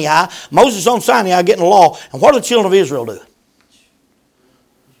Sinai. Moses on Sinai getting the law. And what do the children of Israel do?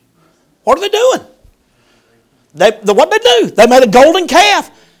 What are they doing? What did they do? They made a golden calf.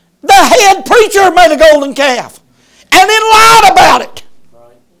 The head preacher made a golden calf and then lied about it.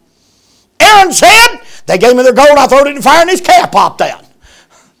 Aaron said, they gave me their gold, I threw it in the fire, and his calf popped out.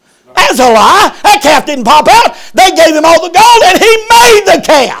 That's a lie. That calf didn't pop out. They gave him all the gold, and he made the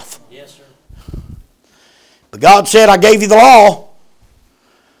calf. Yes, sir. But God said, I gave you the law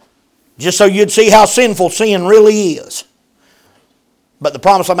just so you'd see how sinful sin really is. But the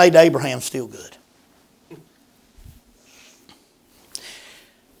promise I made to Abraham is still good.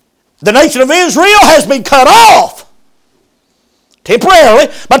 The nation of Israel has been cut off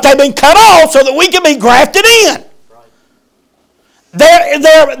temporarily, but they've been cut off so that we can be grafted in.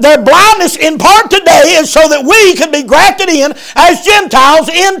 Their blindness in part today is so that we can be grafted in as Gentiles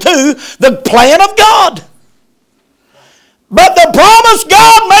into the plan of God. But the promise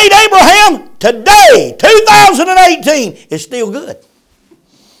God made Abraham today, 2018, is still good.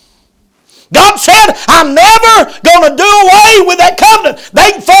 God said, I'm never going to do away with that covenant.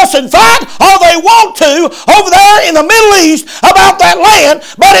 They can fuss and fight all they want to over there in the Middle East about that land,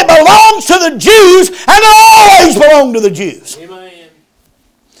 but it belongs to the Jews and it always belonged to the Jews. Amen.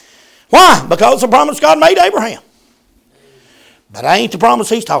 Why? Because it's the promise God made Abraham. But that ain't the promise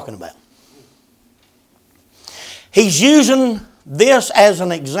he's talking about. He's using this as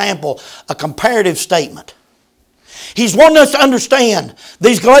an example, a comparative statement. He's wanting us to understand,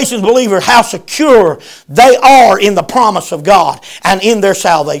 these Galatians believers, how secure they are in the promise of God and in their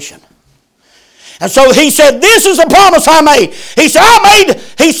salvation. And so he said, this is a promise I made.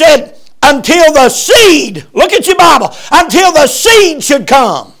 He said, until the seed, look at your Bible, until the seed should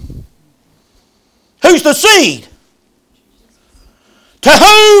come. Who's the seed? To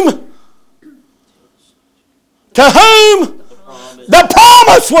whom the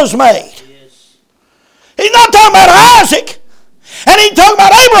promise was made. He's not talking about Isaac, and he's talking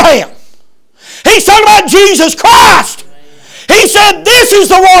about Abraham. He's talking about Jesus Christ. He said, this is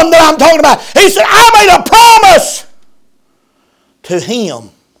the one that I'm talking about. He said, I made a promise to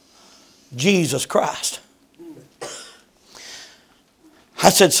him, Jesus Christ. I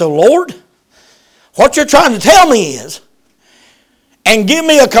said, so Lord, what you're trying to tell me is, and give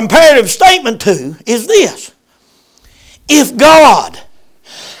me a comparative statement to, is this. If God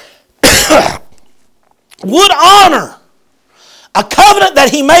would honor a covenant that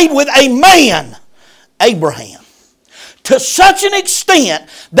he made with a man, Abraham, to such an extent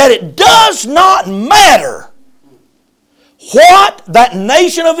that it does not matter what that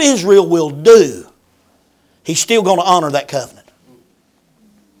nation of Israel will do, he's still going to honor that covenant.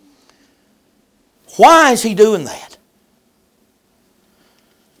 Why is he doing that?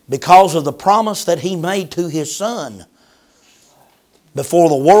 Because of the promise that he made to his son before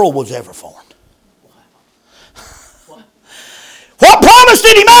the world was ever formed. What promise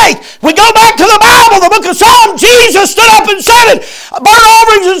did he make? We go back to the Bible, the book of Psalms. Jesus stood up and said it. Burnt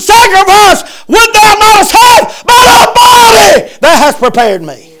offerings and sacrifice would thou not have, but a body thou hast prepared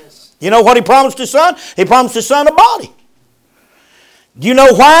me. Yes. You know what he promised his son? He promised his son a body. Do you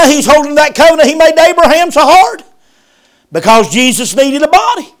know why he's holding that covenant he made to Abraham so hard? Because Jesus needed a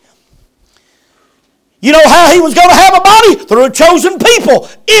body. You know how he was going to have a body? Through a chosen people,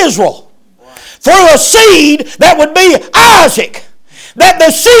 Israel. Wow. Through a seed that would be Isaac. That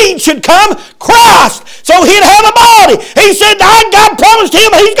the seed should come, Christ, so he'd have a body. He said, God promised him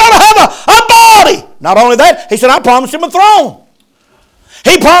he's going to have a body. Not only that, he said, I promised him a throne.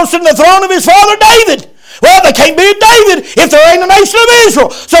 He promised him the throne of his father David. Well, there can't be a David if there ain't a nation of Israel.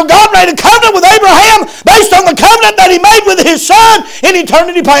 So God made a covenant with Abraham based on the covenant that he made with his son in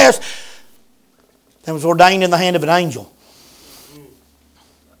eternity past. That was ordained in the hand of an angel.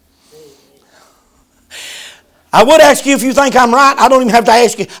 I would ask you if you think I'm right. I don't even have to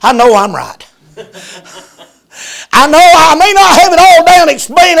ask you. I know I'm right. I know I may not have it all down,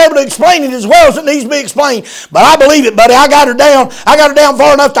 being able to explain it as well as it needs to be explained, but I believe it, buddy. I got her down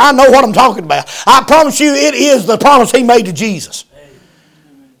far enough that I know what I'm talking about. I promise you it is the promise he made to Jesus.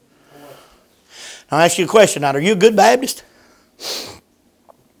 Now I'll ask you a question now. Are you a good Baptist?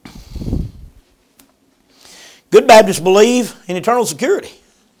 Good Baptists believe in eternal security.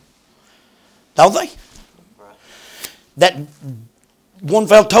 Don't they? Right. That one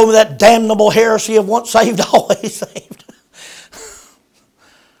fellow told me that damnable heresy of once saved, always saved.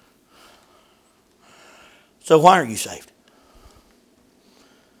 So why are you saved?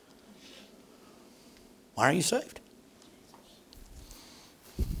 Why are you saved?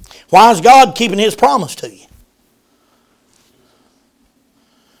 Why is God keeping His promise to you?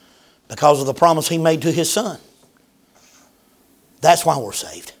 Because of the promise He made to His Son. That's why we're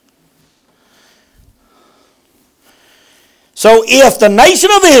saved. So if the nation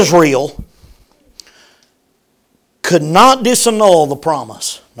of Israel could not disannul the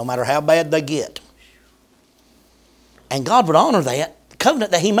promise, no matter how bad they get, and God would honor that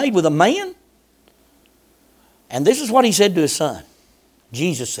covenant that He made with a man, and this is what He said to His Son.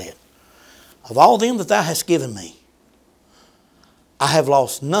 Jesus said, of all them that Thou hast given me, I have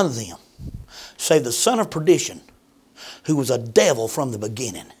lost none of them, save the son of perdition, who was a devil from the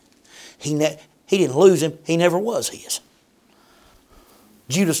beginning. He didn't lose him. He never was his.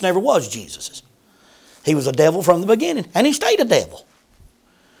 Judas never was Jesus's. He was a devil from the beginning, and he stayed a devil.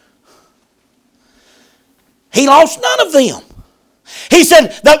 He lost none of them. He said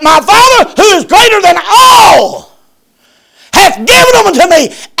that my Father, who is greater than all, hath given them unto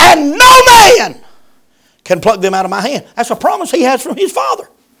me, and no man can pluck them out of my hand. That's a promise He has from His Father.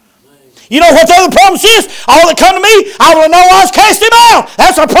 You know what the other promise is? All that come to me, I will know I was cast him out.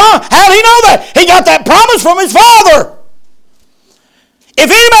 That's a promise. How did He know that? He got that promise from His Father. If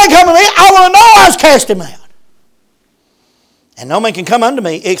any man come to me, I will know I was cast him out. And no man can come unto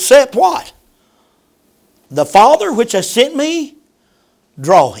me except what? The Father which has sent me,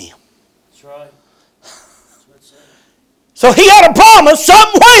 draw him. That's right. That's what it says. So He had a promise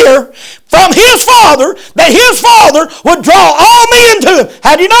somewhere from His Father that His Father would draw all men to Him.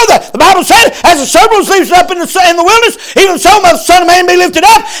 How do you know that? The Bible said, as the serpent was lifted up in the wilderness, even so must the Son of Man be lifted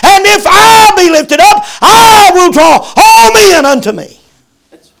up. And if I be lifted up, I will draw all men unto me.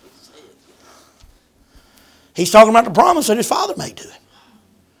 That's what it says. He's talking about the promise that His Father made to Him.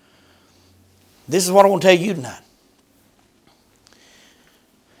 This is what I want to tell you tonight.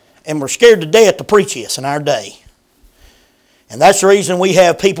 And we're scared to death to preach this in our day. And that's the reason we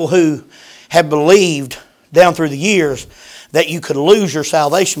have people who have believed down through the years that you could lose your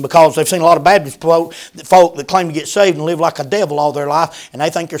salvation, because they've seen a lot of Baptist folk that claim to get saved and live like a devil all their life, and they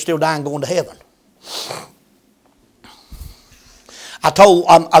think they're still dying going to heaven. I told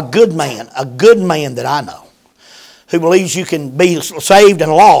a good man that I know, who believes you can be saved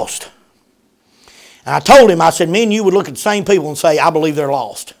and lost. And I told him, I said, me and you would look at the same people and say, I believe they're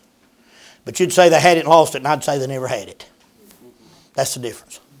lost. But you'd say they had it and lost it, and I'd say they never had it. That's the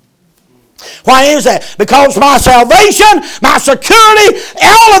difference. Why is that? Because my salvation, my security,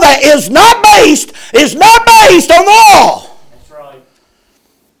 all of that is not based on the law. That's right.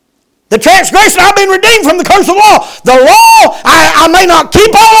 The transgression, I've been redeemed from the curse of the law. The law, I may not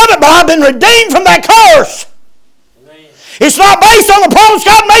keep all of it, but I've been redeemed from that curse. Amen. It's not based on the promise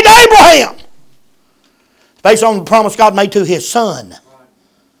God made to Abraham. It's based on the promise God made to His Son. Right.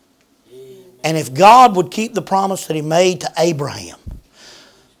 Amen. And if God would keep the promise that He made to Abraham,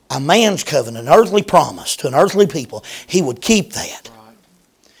 a man's covenant, an earthly promise to an earthly people, He would keep that. Right.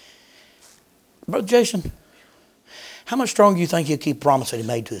 Brother Jason, how much stronger do you think He'll keep the promise that He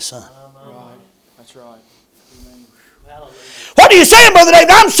made to His Son? Right. That's right. Amen. Hallelujah. What are you saying, Brother David?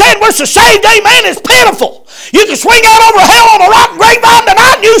 I'm saying we're so saved, amen, it's pitiful. You can swing out over hell on a rotten grapevine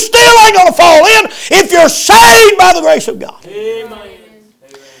tonight and you still ain't going to fall in if you're saved by the grace of God. Amen. Amen.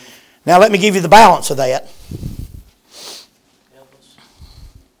 Now let me give you the balance of that. Help us.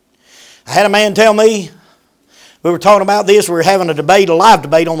 I had a man tell me, we were talking about this, we were having a live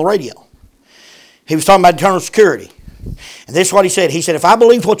debate on the radio. He was talking about eternal security. And this is what he said. He said, if I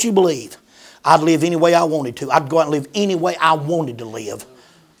believed what you believe, I'd live any way I wanted to. I'd go out and live any way I wanted to live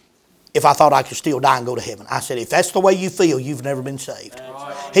if I thought I could still die and go to heaven. I said, if that's the way you feel, you've never been saved.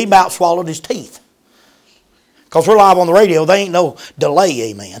 Right. He about swallowed his teeth. Because we're live on the radio, they ain't no delay,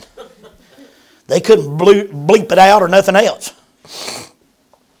 amen. They couldn't bleep it out or nothing else.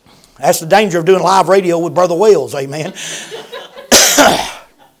 That's the danger of doing live radio with Brother Wells, amen.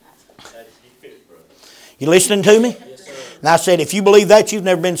 You listening to me? Yes, sir. And I said, if you believe that, you've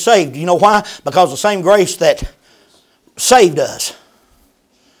never been saved. You know why? Because the same grace that saved us,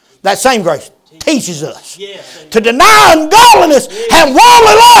 that same grace teaches us Yes. to deny ungodliness and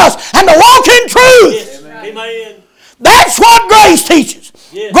worldly lust and to walk in truth. Yes. Amen. That's what grace teaches.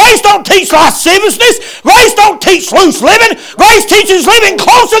 Yes. Grace don't teach lasciviousness. Grace don't teach loose living. Grace teaches living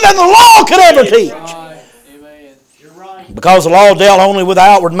closer than the law could ever teach. Right. Amen. You're right. Because the law dealt only with the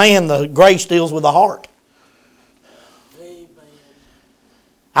outward man, the grace deals with the heart.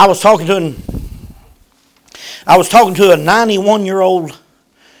 I was talking to a 91-year-old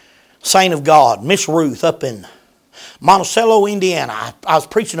saint of God, Miss Ruth, up in Monticello, Indiana. I was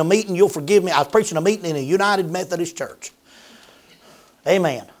preaching a meeting, you'll forgive me, I was preaching a meeting in a United Methodist Church.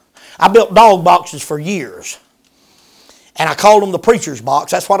 Amen. I built dog boxes for years. And I called them the preacher's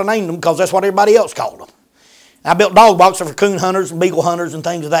box. That's what I named them because that's what everybody else called them. And I built dog boxes for coon hunters and beagle hunters and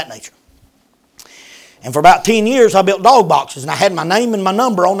things of that nature. And for about 10 years I built dog boxes. And I had my name and my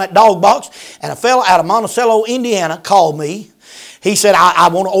number on that dog box. And a fellow out of Monticello, Indiana called me. He said, I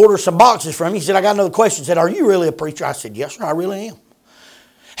want to order some boxes from you. He said, I got another question. He said, are you really a preacher? I said, yes, sir, I really am.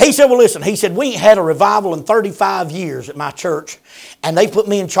 He said, well, listen, he said, we ain't had a revival in 35 years at my church, and they put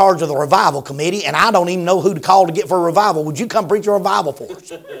me in charge of the revival committee, and I don't even know who to call to get for a revival. Would you come preach a revival for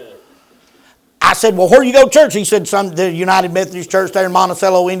us? I said, well, where do you go to church? He said, the United Methodist Church there in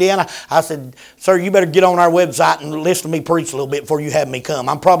Monticello, Indiana. I said, sir, you better get on our website and listen to me preach a little bit before you have me come.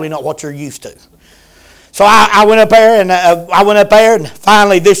 I'm probably not what you're used to. So I went up there, and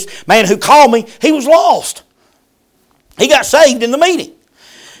finally this man who called me, he was lost. He got saved in the meeting.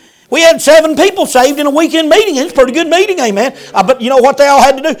 We had 7 people saved in a weekend meeting. It was a pretty good meeting, amen. But you know what they all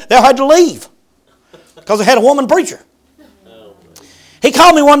had to do? They all had to leave because they had a woman preacher. He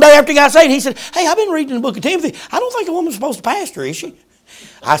called me one day after he got saved. He said, hey, I've been reading the book of Timothy. I don't think a woman's supposed to pastor, is she?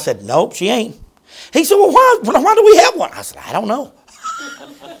 I said, nope, she ain't. He said, well, why do we have one? I said, I don't know.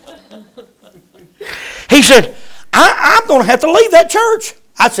 He said, I'm going to have to leave that church.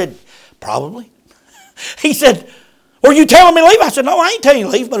 I said, probably. He said, were you telling me to leave? I said, no, I ain't telling you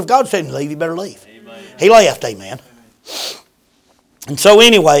to leave, but if God's telling you to leave, you better leave. Amen. He left, amen. And so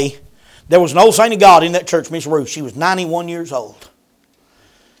anyway, there was an old saint of God in that church, Miss Ruth. She was 91 years old.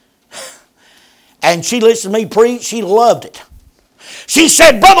 And she listened to me preach. She loved it. She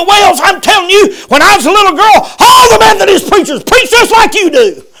said, Brother Wells, I'm telling you, when I was a little girl, all the Methodist preachers preach just like you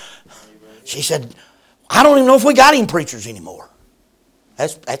do. She said, I don't even know if we got any preachers anymore.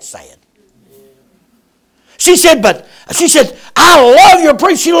 That's sad. She said, I love your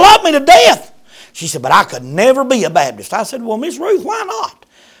preach. She loved me to death. She said, but I could never be a Baptist. I said, well, Miss Ruth, why not?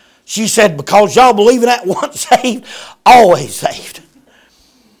 She said, because y'all believe in that once saved, always saved.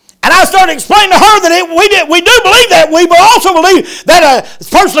 And I started explaining to her that we do believe that, but also believe that a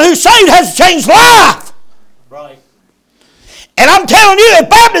person who's saved has a changed life. Right. And I'm telling you, if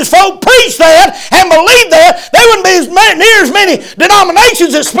Baptist folk preach that and believe that, there wouldn't be near as many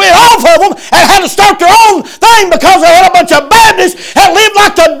denominations that split off of them and had to start their own thing because they had a bunch of Baptists that lived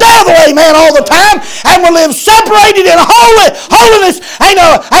like the devil, amen, all the time, and would live separated in holiness ain't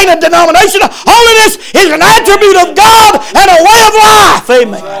a denomination. Holiness is an attribute of God and a way of life,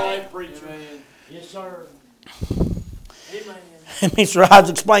 amen. Right, preacher. Yes, sir. Amen. And Miss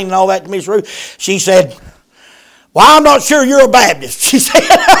Rides explaining all that to Miss Ruth. She said, well, I'm not sure you're a Baptist, she said.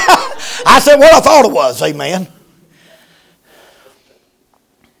 I said, well, I thought it was, amen.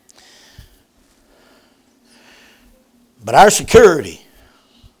 But our security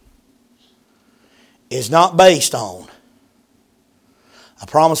is not based on a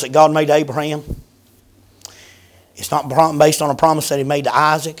promise that God made to Abraham. It's not based on a promise that He made to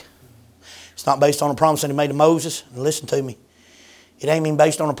Isaac. It's not based on a promise that He made to Moses. And listen to me, it ain't even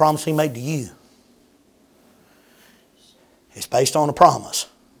based on a promise He made to you. It's based on a promise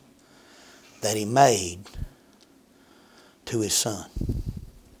that He made to His Son.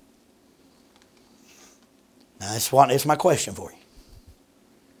 Now, that's my question for you.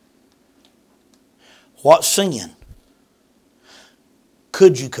 What sin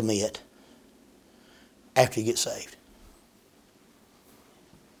could you commit after you get saved?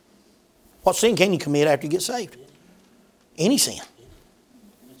 What sin can you commit after you get saved? Any sin.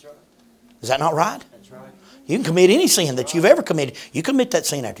 That's right. Is that not right? That's right. You can commit any sin that you've ever committed. You commit that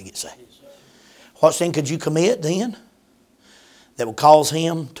sin after you get saved. What sin could you commit then that would cause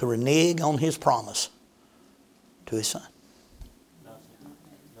Him to renege on His promise to His Son?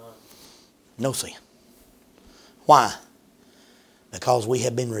 No sin. Why? Because we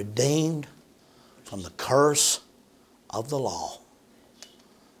have been redeemed from the curse of the law.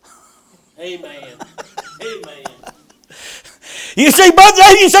 Amen. Amen. You say, Brother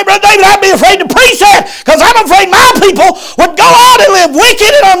David, I'd be afraid to preach that because I'm afraid my people would go out and live wicked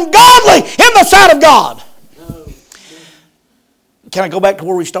and ungodly in the sight of God. No. Can I go back to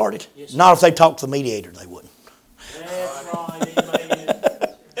where we started? Yes, not if they talked to the mediator, they wouldn't. That's right. Amen.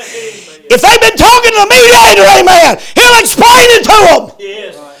 If they've been talking to the mediator, amen, he'll explain it to them.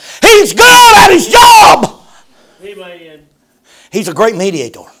 Yes. He's good at his job. Amen. He's a great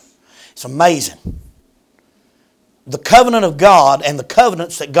mediator. It's amazing. The covenant of God and the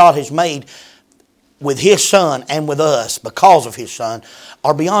covenants that God has made, with His Son and with us because of His Son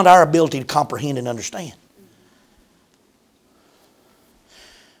are beyond our ability to comprehend and understand.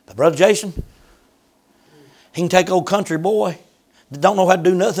 But Brother Jason, he can take old country boy that don't know how to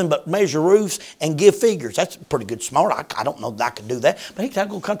do nothing but measure roofs and give figures. That's pretty good smart. I don't know that I could do that. But he can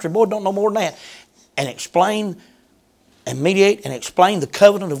take old country boy that don't know more than that and explain and mediate and explain the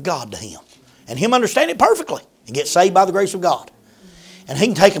covenant of God to him. And him understand it perfectly and get saved by the grace of God. And he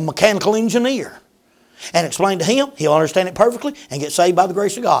can take a mechanical engineer and explain to him, he'll understand it perfectly and get saved by the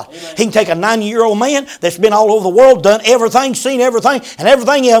grace of God. Amen. He can take a 90-year-old man that's been all over the world, done everything, seen everything, and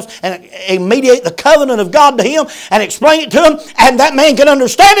everything else, and mediate the covenant of God to him and explain it to him, and that man can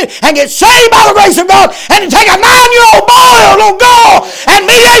understand it and get saved by the grace of God. And take a 9-year-old boy or little girl and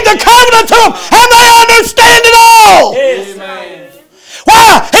mediate the covenant to them, and they understand it all. Amen.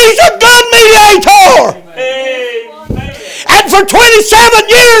 Why? He's a good mediator. Amen. And for 27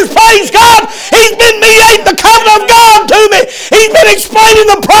 years, praise God, He's been mediating the covenant of God to me. He's been explaining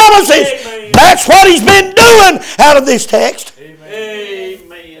the promises. Amen. That's what He's been doing out of this text. Amen.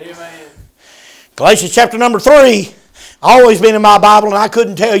 Amen. Galatians chapter number 3, always been in my Bible, and I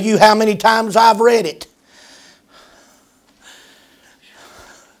couldn't tell you how many times I've read it.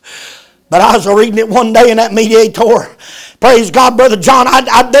 But I was reading it one day in that mediator. Praise God, Brother John.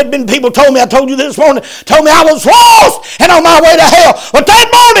 There'd been people told me, I told you this morning, told me I was lost and on my way to hell. But that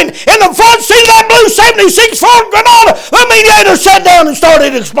morning, in the front seat of that blue 76 Ford Granada, the mediator sat down and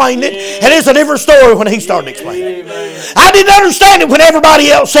started explaining it. And it's a different story when he started explaining it. I didn't understand it when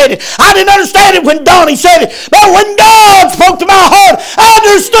everybody else said it. I didn't understand it when Donnie said it. But when God spoke to my heart, I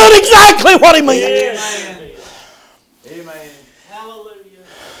understood exactly what He meant. Amen. Amen. Hallelujah.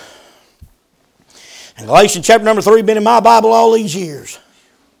 And Galatians chapter number 3 been in my Bible all these years.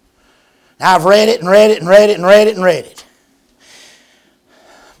 I've read it and read it and read it and read it and read it.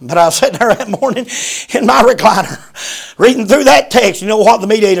 But I was sitting there that morning in my recliner reading through that text. You know what? The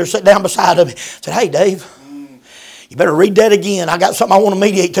mediator sat down beside me and said, "Hey, Dave, you better read that again. I got something I want to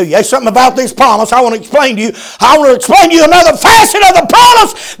mediate to you. There's something about this promise I want to explain to you. I want to explain to you another facet of the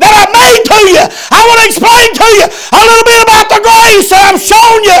promise that I made to you. I want to explain to you a little bit about the grace that I've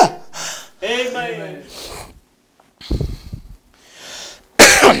shown you." Amen.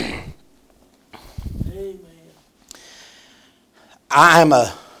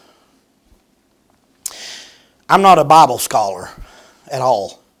 I'm not a Bible scholar at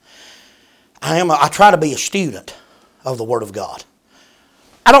all. I try to be a student of the Word of God.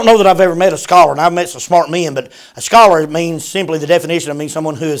 I don't know that I've ever met a scholar, and I've met some smart men, but a scholar means simply the definition of means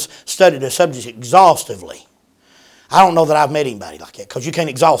someone who has studied a subject exhaustively. I don't know that I've met anybody like that, because you can't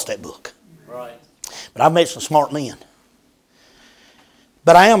exhaust that book. Right. But I've met some smart men.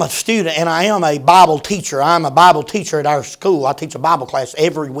 But I am a student and I am a Bible teacher. I'm a Bible teacher at our school. I teach a Bible class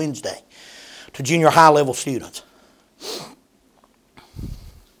every Wednesday to junior high level students.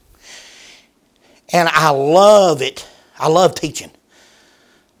 And I love it. I love teaching.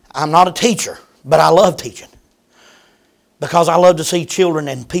 I'm not a teacher, but I love teaching. Because I love to see children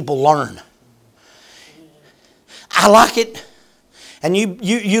and people learn. I like it. And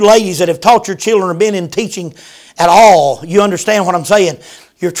you ladies that have taught your children or been in teaching at all, you understand what I'm saying.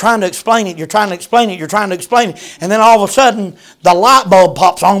 You're trying to explain it, you're trying to explain it, you're trying to explain it. And then all of a sudden, the light bulb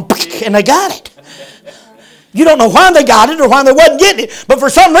pops on and they got it. You don't know why they got it or why they wasn't getting it, but for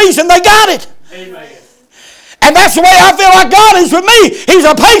some reason they got it. Amen. And that's the way I feel like God is with me. He's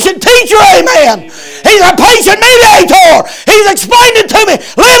a patient teacher, amen. He's a patient mediator. He's explained it to me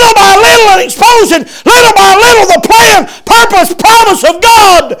little by little and exposing little by little the plan, purpose, promise of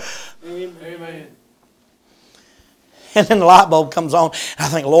God. Amen. And then the light bulb comes on, and I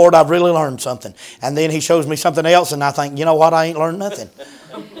think, Lord, I've really learned something. And then He shows me something else, and I think, you know what, I ain't learned nothing.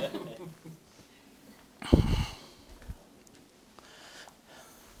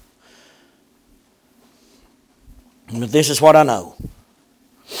 But this is what I know.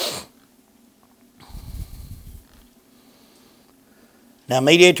 Now,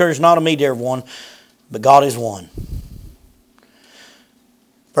 mediator is not a mediator of one, but God is one.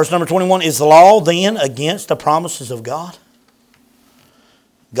 Verse number 21, is the law then against the promises of God?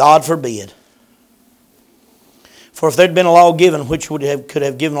 God forbid. For if there had been a law given which could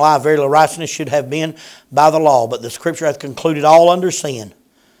have given life, verily righteousness should have been by the law. But the Scripture hath concluded all under sin,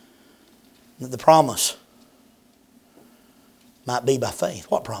 that the promise might be by faith.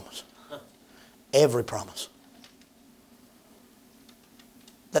 What promise? Every promise.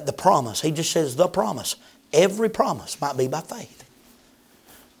 That the promise, He just says the promise. Every promise might be by faith.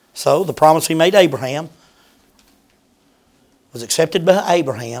 So the promise He made Abraham was accepted by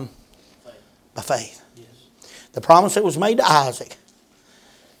Abraham by faith. Yes. The promise that was made to Isaac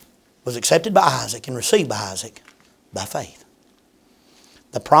was accepted by Isaac and received by Isaac by faith.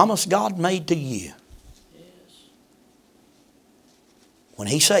 The promise God made to you Yes. when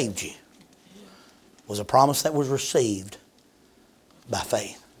He saved you was a promise that was received by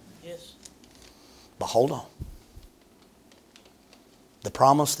faith. Yes. But hold on. The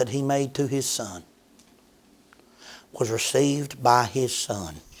promise that He made to His Son was received by His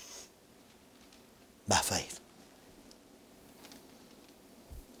Son by faith.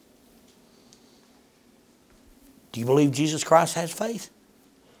 Do you believe Jesus Christ has faith?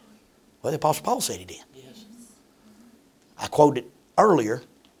 Well, the Apostle Paul said he did. Yes. I quoted earlier,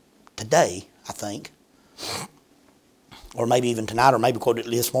 today, I think, or maybe even tonight, or maybe quoted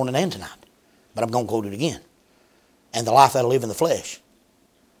it this morning and tonight. But I'm going to quote it again. And the life that I live in the flesh,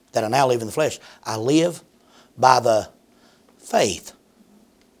 that I now live in the flesh, I live by the faith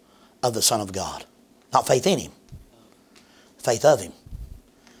of the Son of God. Not faith in Him. Faith of Him.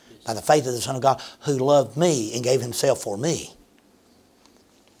 By the faith of the Son of God who loved me and gave Himself for me.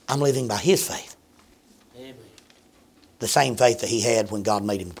 I'm living by His faith. Amen. The same faith that He had when God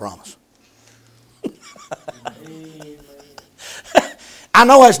made Him a promise. Amen. I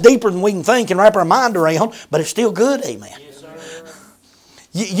know that's deeper than we can think and wrap our mind around, but it's still good, amen. Yes, sir.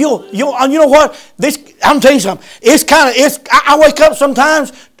 You know what? I'm telling you something. I wake up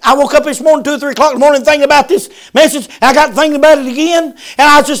sometimes. I woke up this morning, 2 or 3 o'clock in the morning, thinking about this message, and I got thinking about it again. And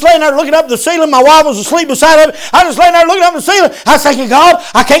I was just laying there looking up at the ceiling. My wife was asleep beside of it. I was just laying there looking up at the ceiling. I was thinking, God,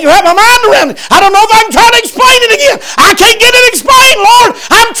 I can't wrap my mind around it. I don't know if I can try to explain it again. I can't get it explained, Lord.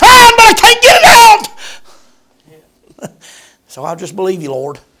 I'm trying, but I can't get it out. So I'll just believe you,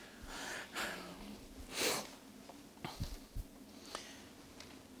 Lord.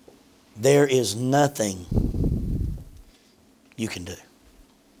 There is nothing you can do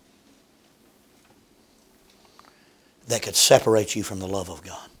that could separate you from the love of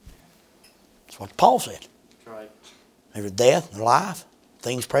God. That's what Paul said. That's right. There's death and life,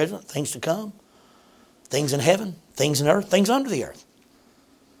 things present, things to come, things in heaven, things in earth, things under the earth.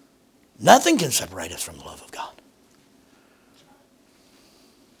 Nothing can separate us from the love of God.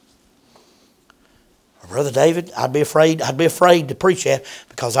 Brother David, I'd be afraid to preach that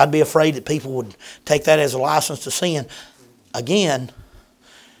because I'd be afraid that people would take that as a license to sin. Again,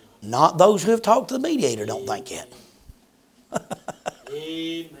 not those who have talked to the mediator don't think yet.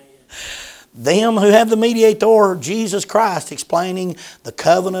 Amen. Them who have the mediator, Jesus Christ, explaining the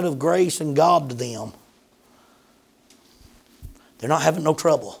covenant of grace and God to them. They're not having no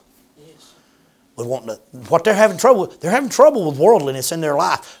trouble Yes. with wanting to. What they're having trouble with, they're having trouble with worldliness in their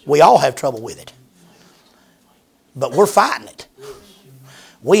life. We all have trouble with it. But we're fighting it.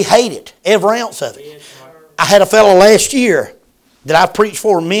 We hate it, every ounce of it. Yes, sir. I had a fellow last year that I've preached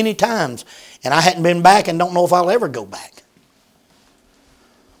for many times, and I hadn't been back and don't know if I'll ever go back.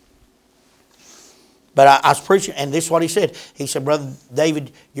 But I was preaching, and this is what he said. He said, Brother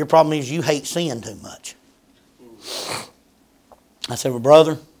David, your problem is you hate sin too much. I said, well,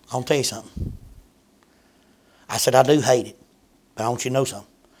 brother, I'll tell you something. I said, I do hate it, but I want you to know something.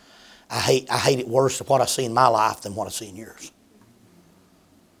 I hate it worse than what I see in my life than what I see in yours.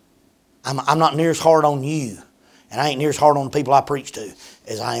 I'm not near as hard on you, and I ain't near as hard on the people I preach to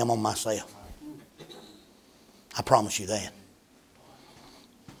as I am on myself. I promise you that.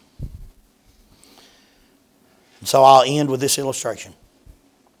 And so I'll end with this illustration.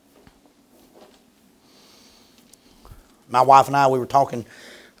 My wife and I, we were talking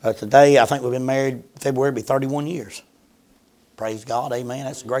today. I think we've been married February, it'll be 31 years. Praise God, amen.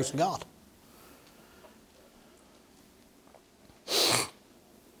 That's the grace of God.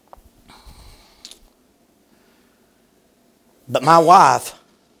 But my wife,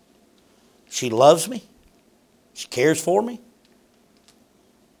 she loves me. She cares for me.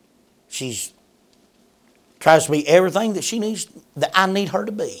 She tries to be everything that she needs, that I need her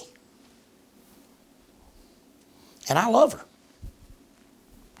to be. And I love her.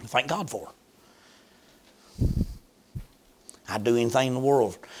 I thank God for her. I'd do anything in the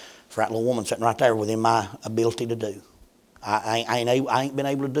world for that little woman sitting right there within my ability to do. I ain't been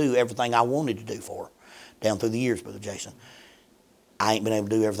able to do everything I wanted to do for her down through the years, Brother Jason. I ain't been able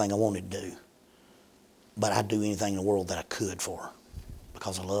to do everything I wanted to do. But I'd do anything in the world that I could for her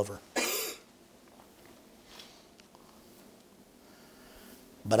because I love her.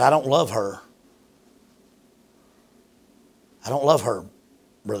 But I don't love her. I don't love her,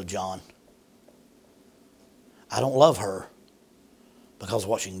 Brother John. I don't love her because of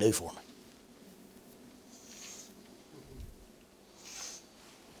what she can do for me.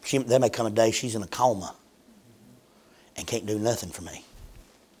 There may come a day she's in a coma and can't do nothing for me.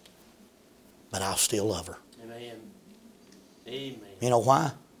 But I'll still love her. Amen. Amen. You know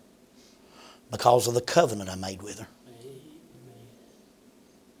why? Because of the covenant I made with her.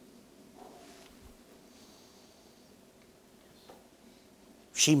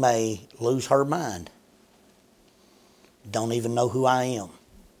 She may lose her mind. Don't even know who I am.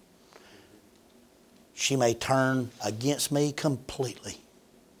 She may turn against me completely.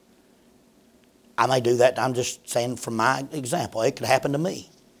 I may do that. I'm just saying from my example. It could happen to me.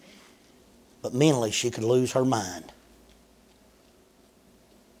 But mentally, she could lose her mind.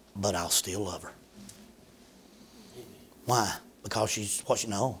 But I'll still love her. Why? Because she's what she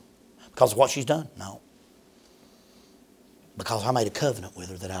know. Because of what she's done? No. Because I made a covenant with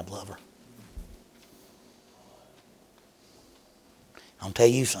her that I'd love her. I'll tell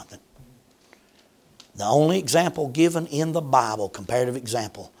you something. The only example given in the Bible, comparative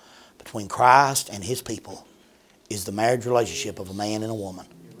example, between Christ and His people is the marriage relationship of a man and a woman.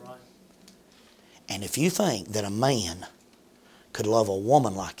 And if you think that a man could love a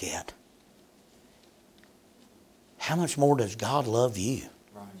woman like that, how much more does God love you?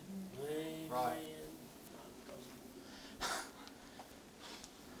 Right.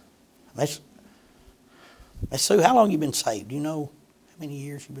 Miss Sue, how long have you been saved? Do you know how many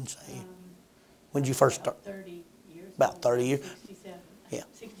years you've been saved? When did you first start? 30 years. About 30 years? 67. Yeah.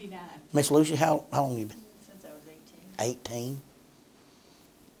 69. Miss Lucy, how long have you been? Since I was 18. 18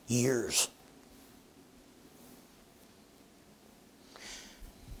 years.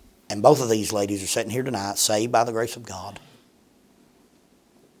 And both of these ladies are sitting here tonight, saved by the grace of God.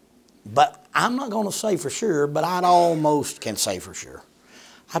 But I'm not going to say for sure, but I'd almost can say for sure.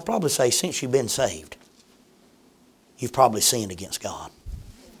 I'd probably say since you've been saved, you've probably sinned against God.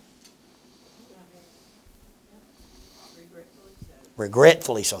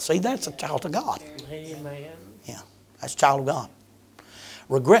 Regretfully so. See, that's a child of God. Amen. Yeah, that's a child of God.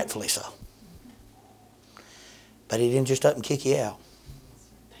 Regretfully so. But He didn't just up and kick you out.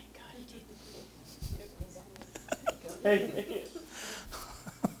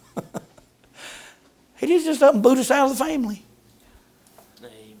 He didn't just up and boot us out of the family.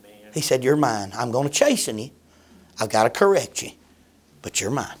 Amen. He said, you're mine. I'm going to chasten you. I've got to correct you. But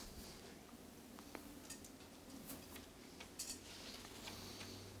you're mine.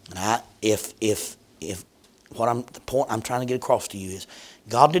 And the point I'm trying to get across to you is,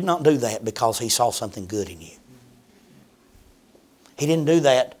 God did not do that because He saw something good in you. He didn't do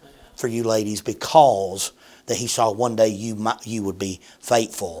that for you ladies because that He saw one day you would be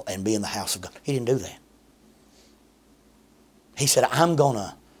faithful and be in the house of God. He didn't do that. He said, I'm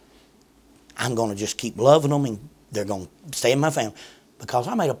gonna just keep loving them and they're going to stay in my family because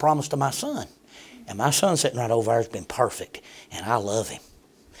I made a promise to my son. And my son sitting right over there has been perfect and I love him.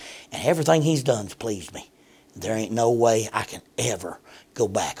 And everything he's done's pleased me. There ain't no way I can ever go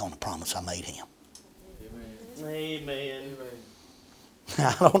back on the promise I made him. Amen.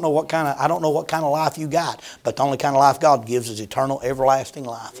 I don't know what kind of life you got, but the only kind of life God gives is eternal, everlasting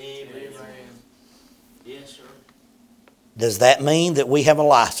life. Amen. Yes, sir. Does that mean that we have a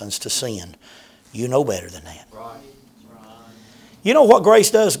license to sin? You know better than that. Right. You know what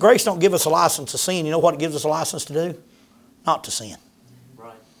grace does? Grace don't give us a license to sin. You know what it gives us a license to do? Not to sin.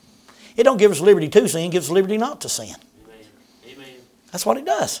 Right. It don't give us liberty to sin. It gives us liberty not to sin. Amen. Amen. That's what it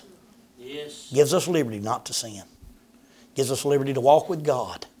does. Yes. It gives us liberty not to sin. It gives us liberty to walk with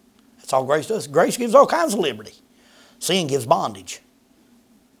God. That's all grace does. Grace gives all kinds of liberty. Sin gives bondage.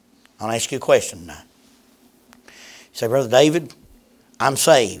 I'll ask you a question tonight. You say, Brother David, I'm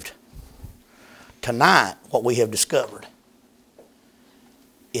saved. Tonight, what we have discovered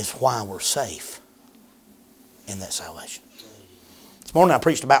is why we're safe in that salvation. This morning I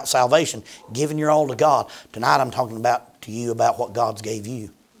preached about salvation, giving your all to God. Tonight I'm talking about to you about what God's gave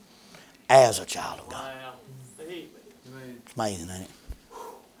you as a child of God. Wow. Amen. It's amazing, ain't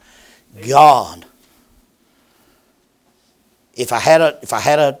it? God. If I had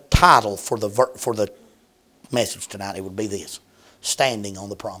a title for the message tonight, it would be this: Standing on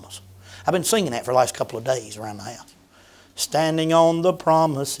the Promise. I've been singing that for the last couple of days around the house. Standing on the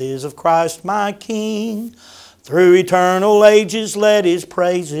promises of Christ my King, through eternal ages let His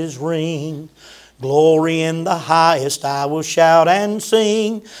praises ring. Glory in the highest I will shout and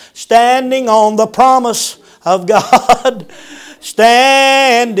sing, standing on the promise of God.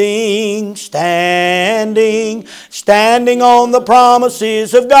 Standing on the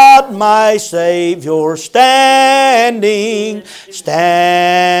promises of God, my Savior. Standing.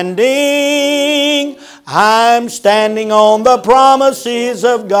 I'm standing on the promises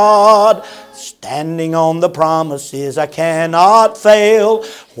of God. Standing on the promises I cannot fail.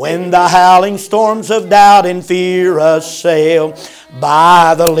 When the howling storms of doubt and fear assail,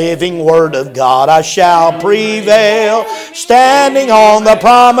 by the living Word of God I shall prevail. Standing on the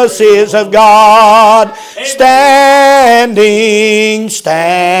promises of God. Standing,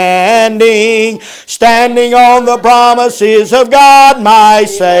 standing, standing on the promises of God, my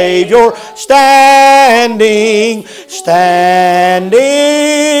Savior. Standing, standing.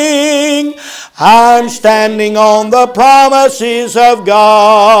 I'm standing on the promises of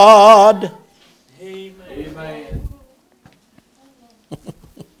God. Amen.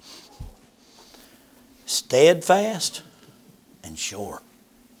 Steadfast and sure.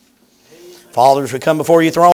 Fathers, we come before your throne.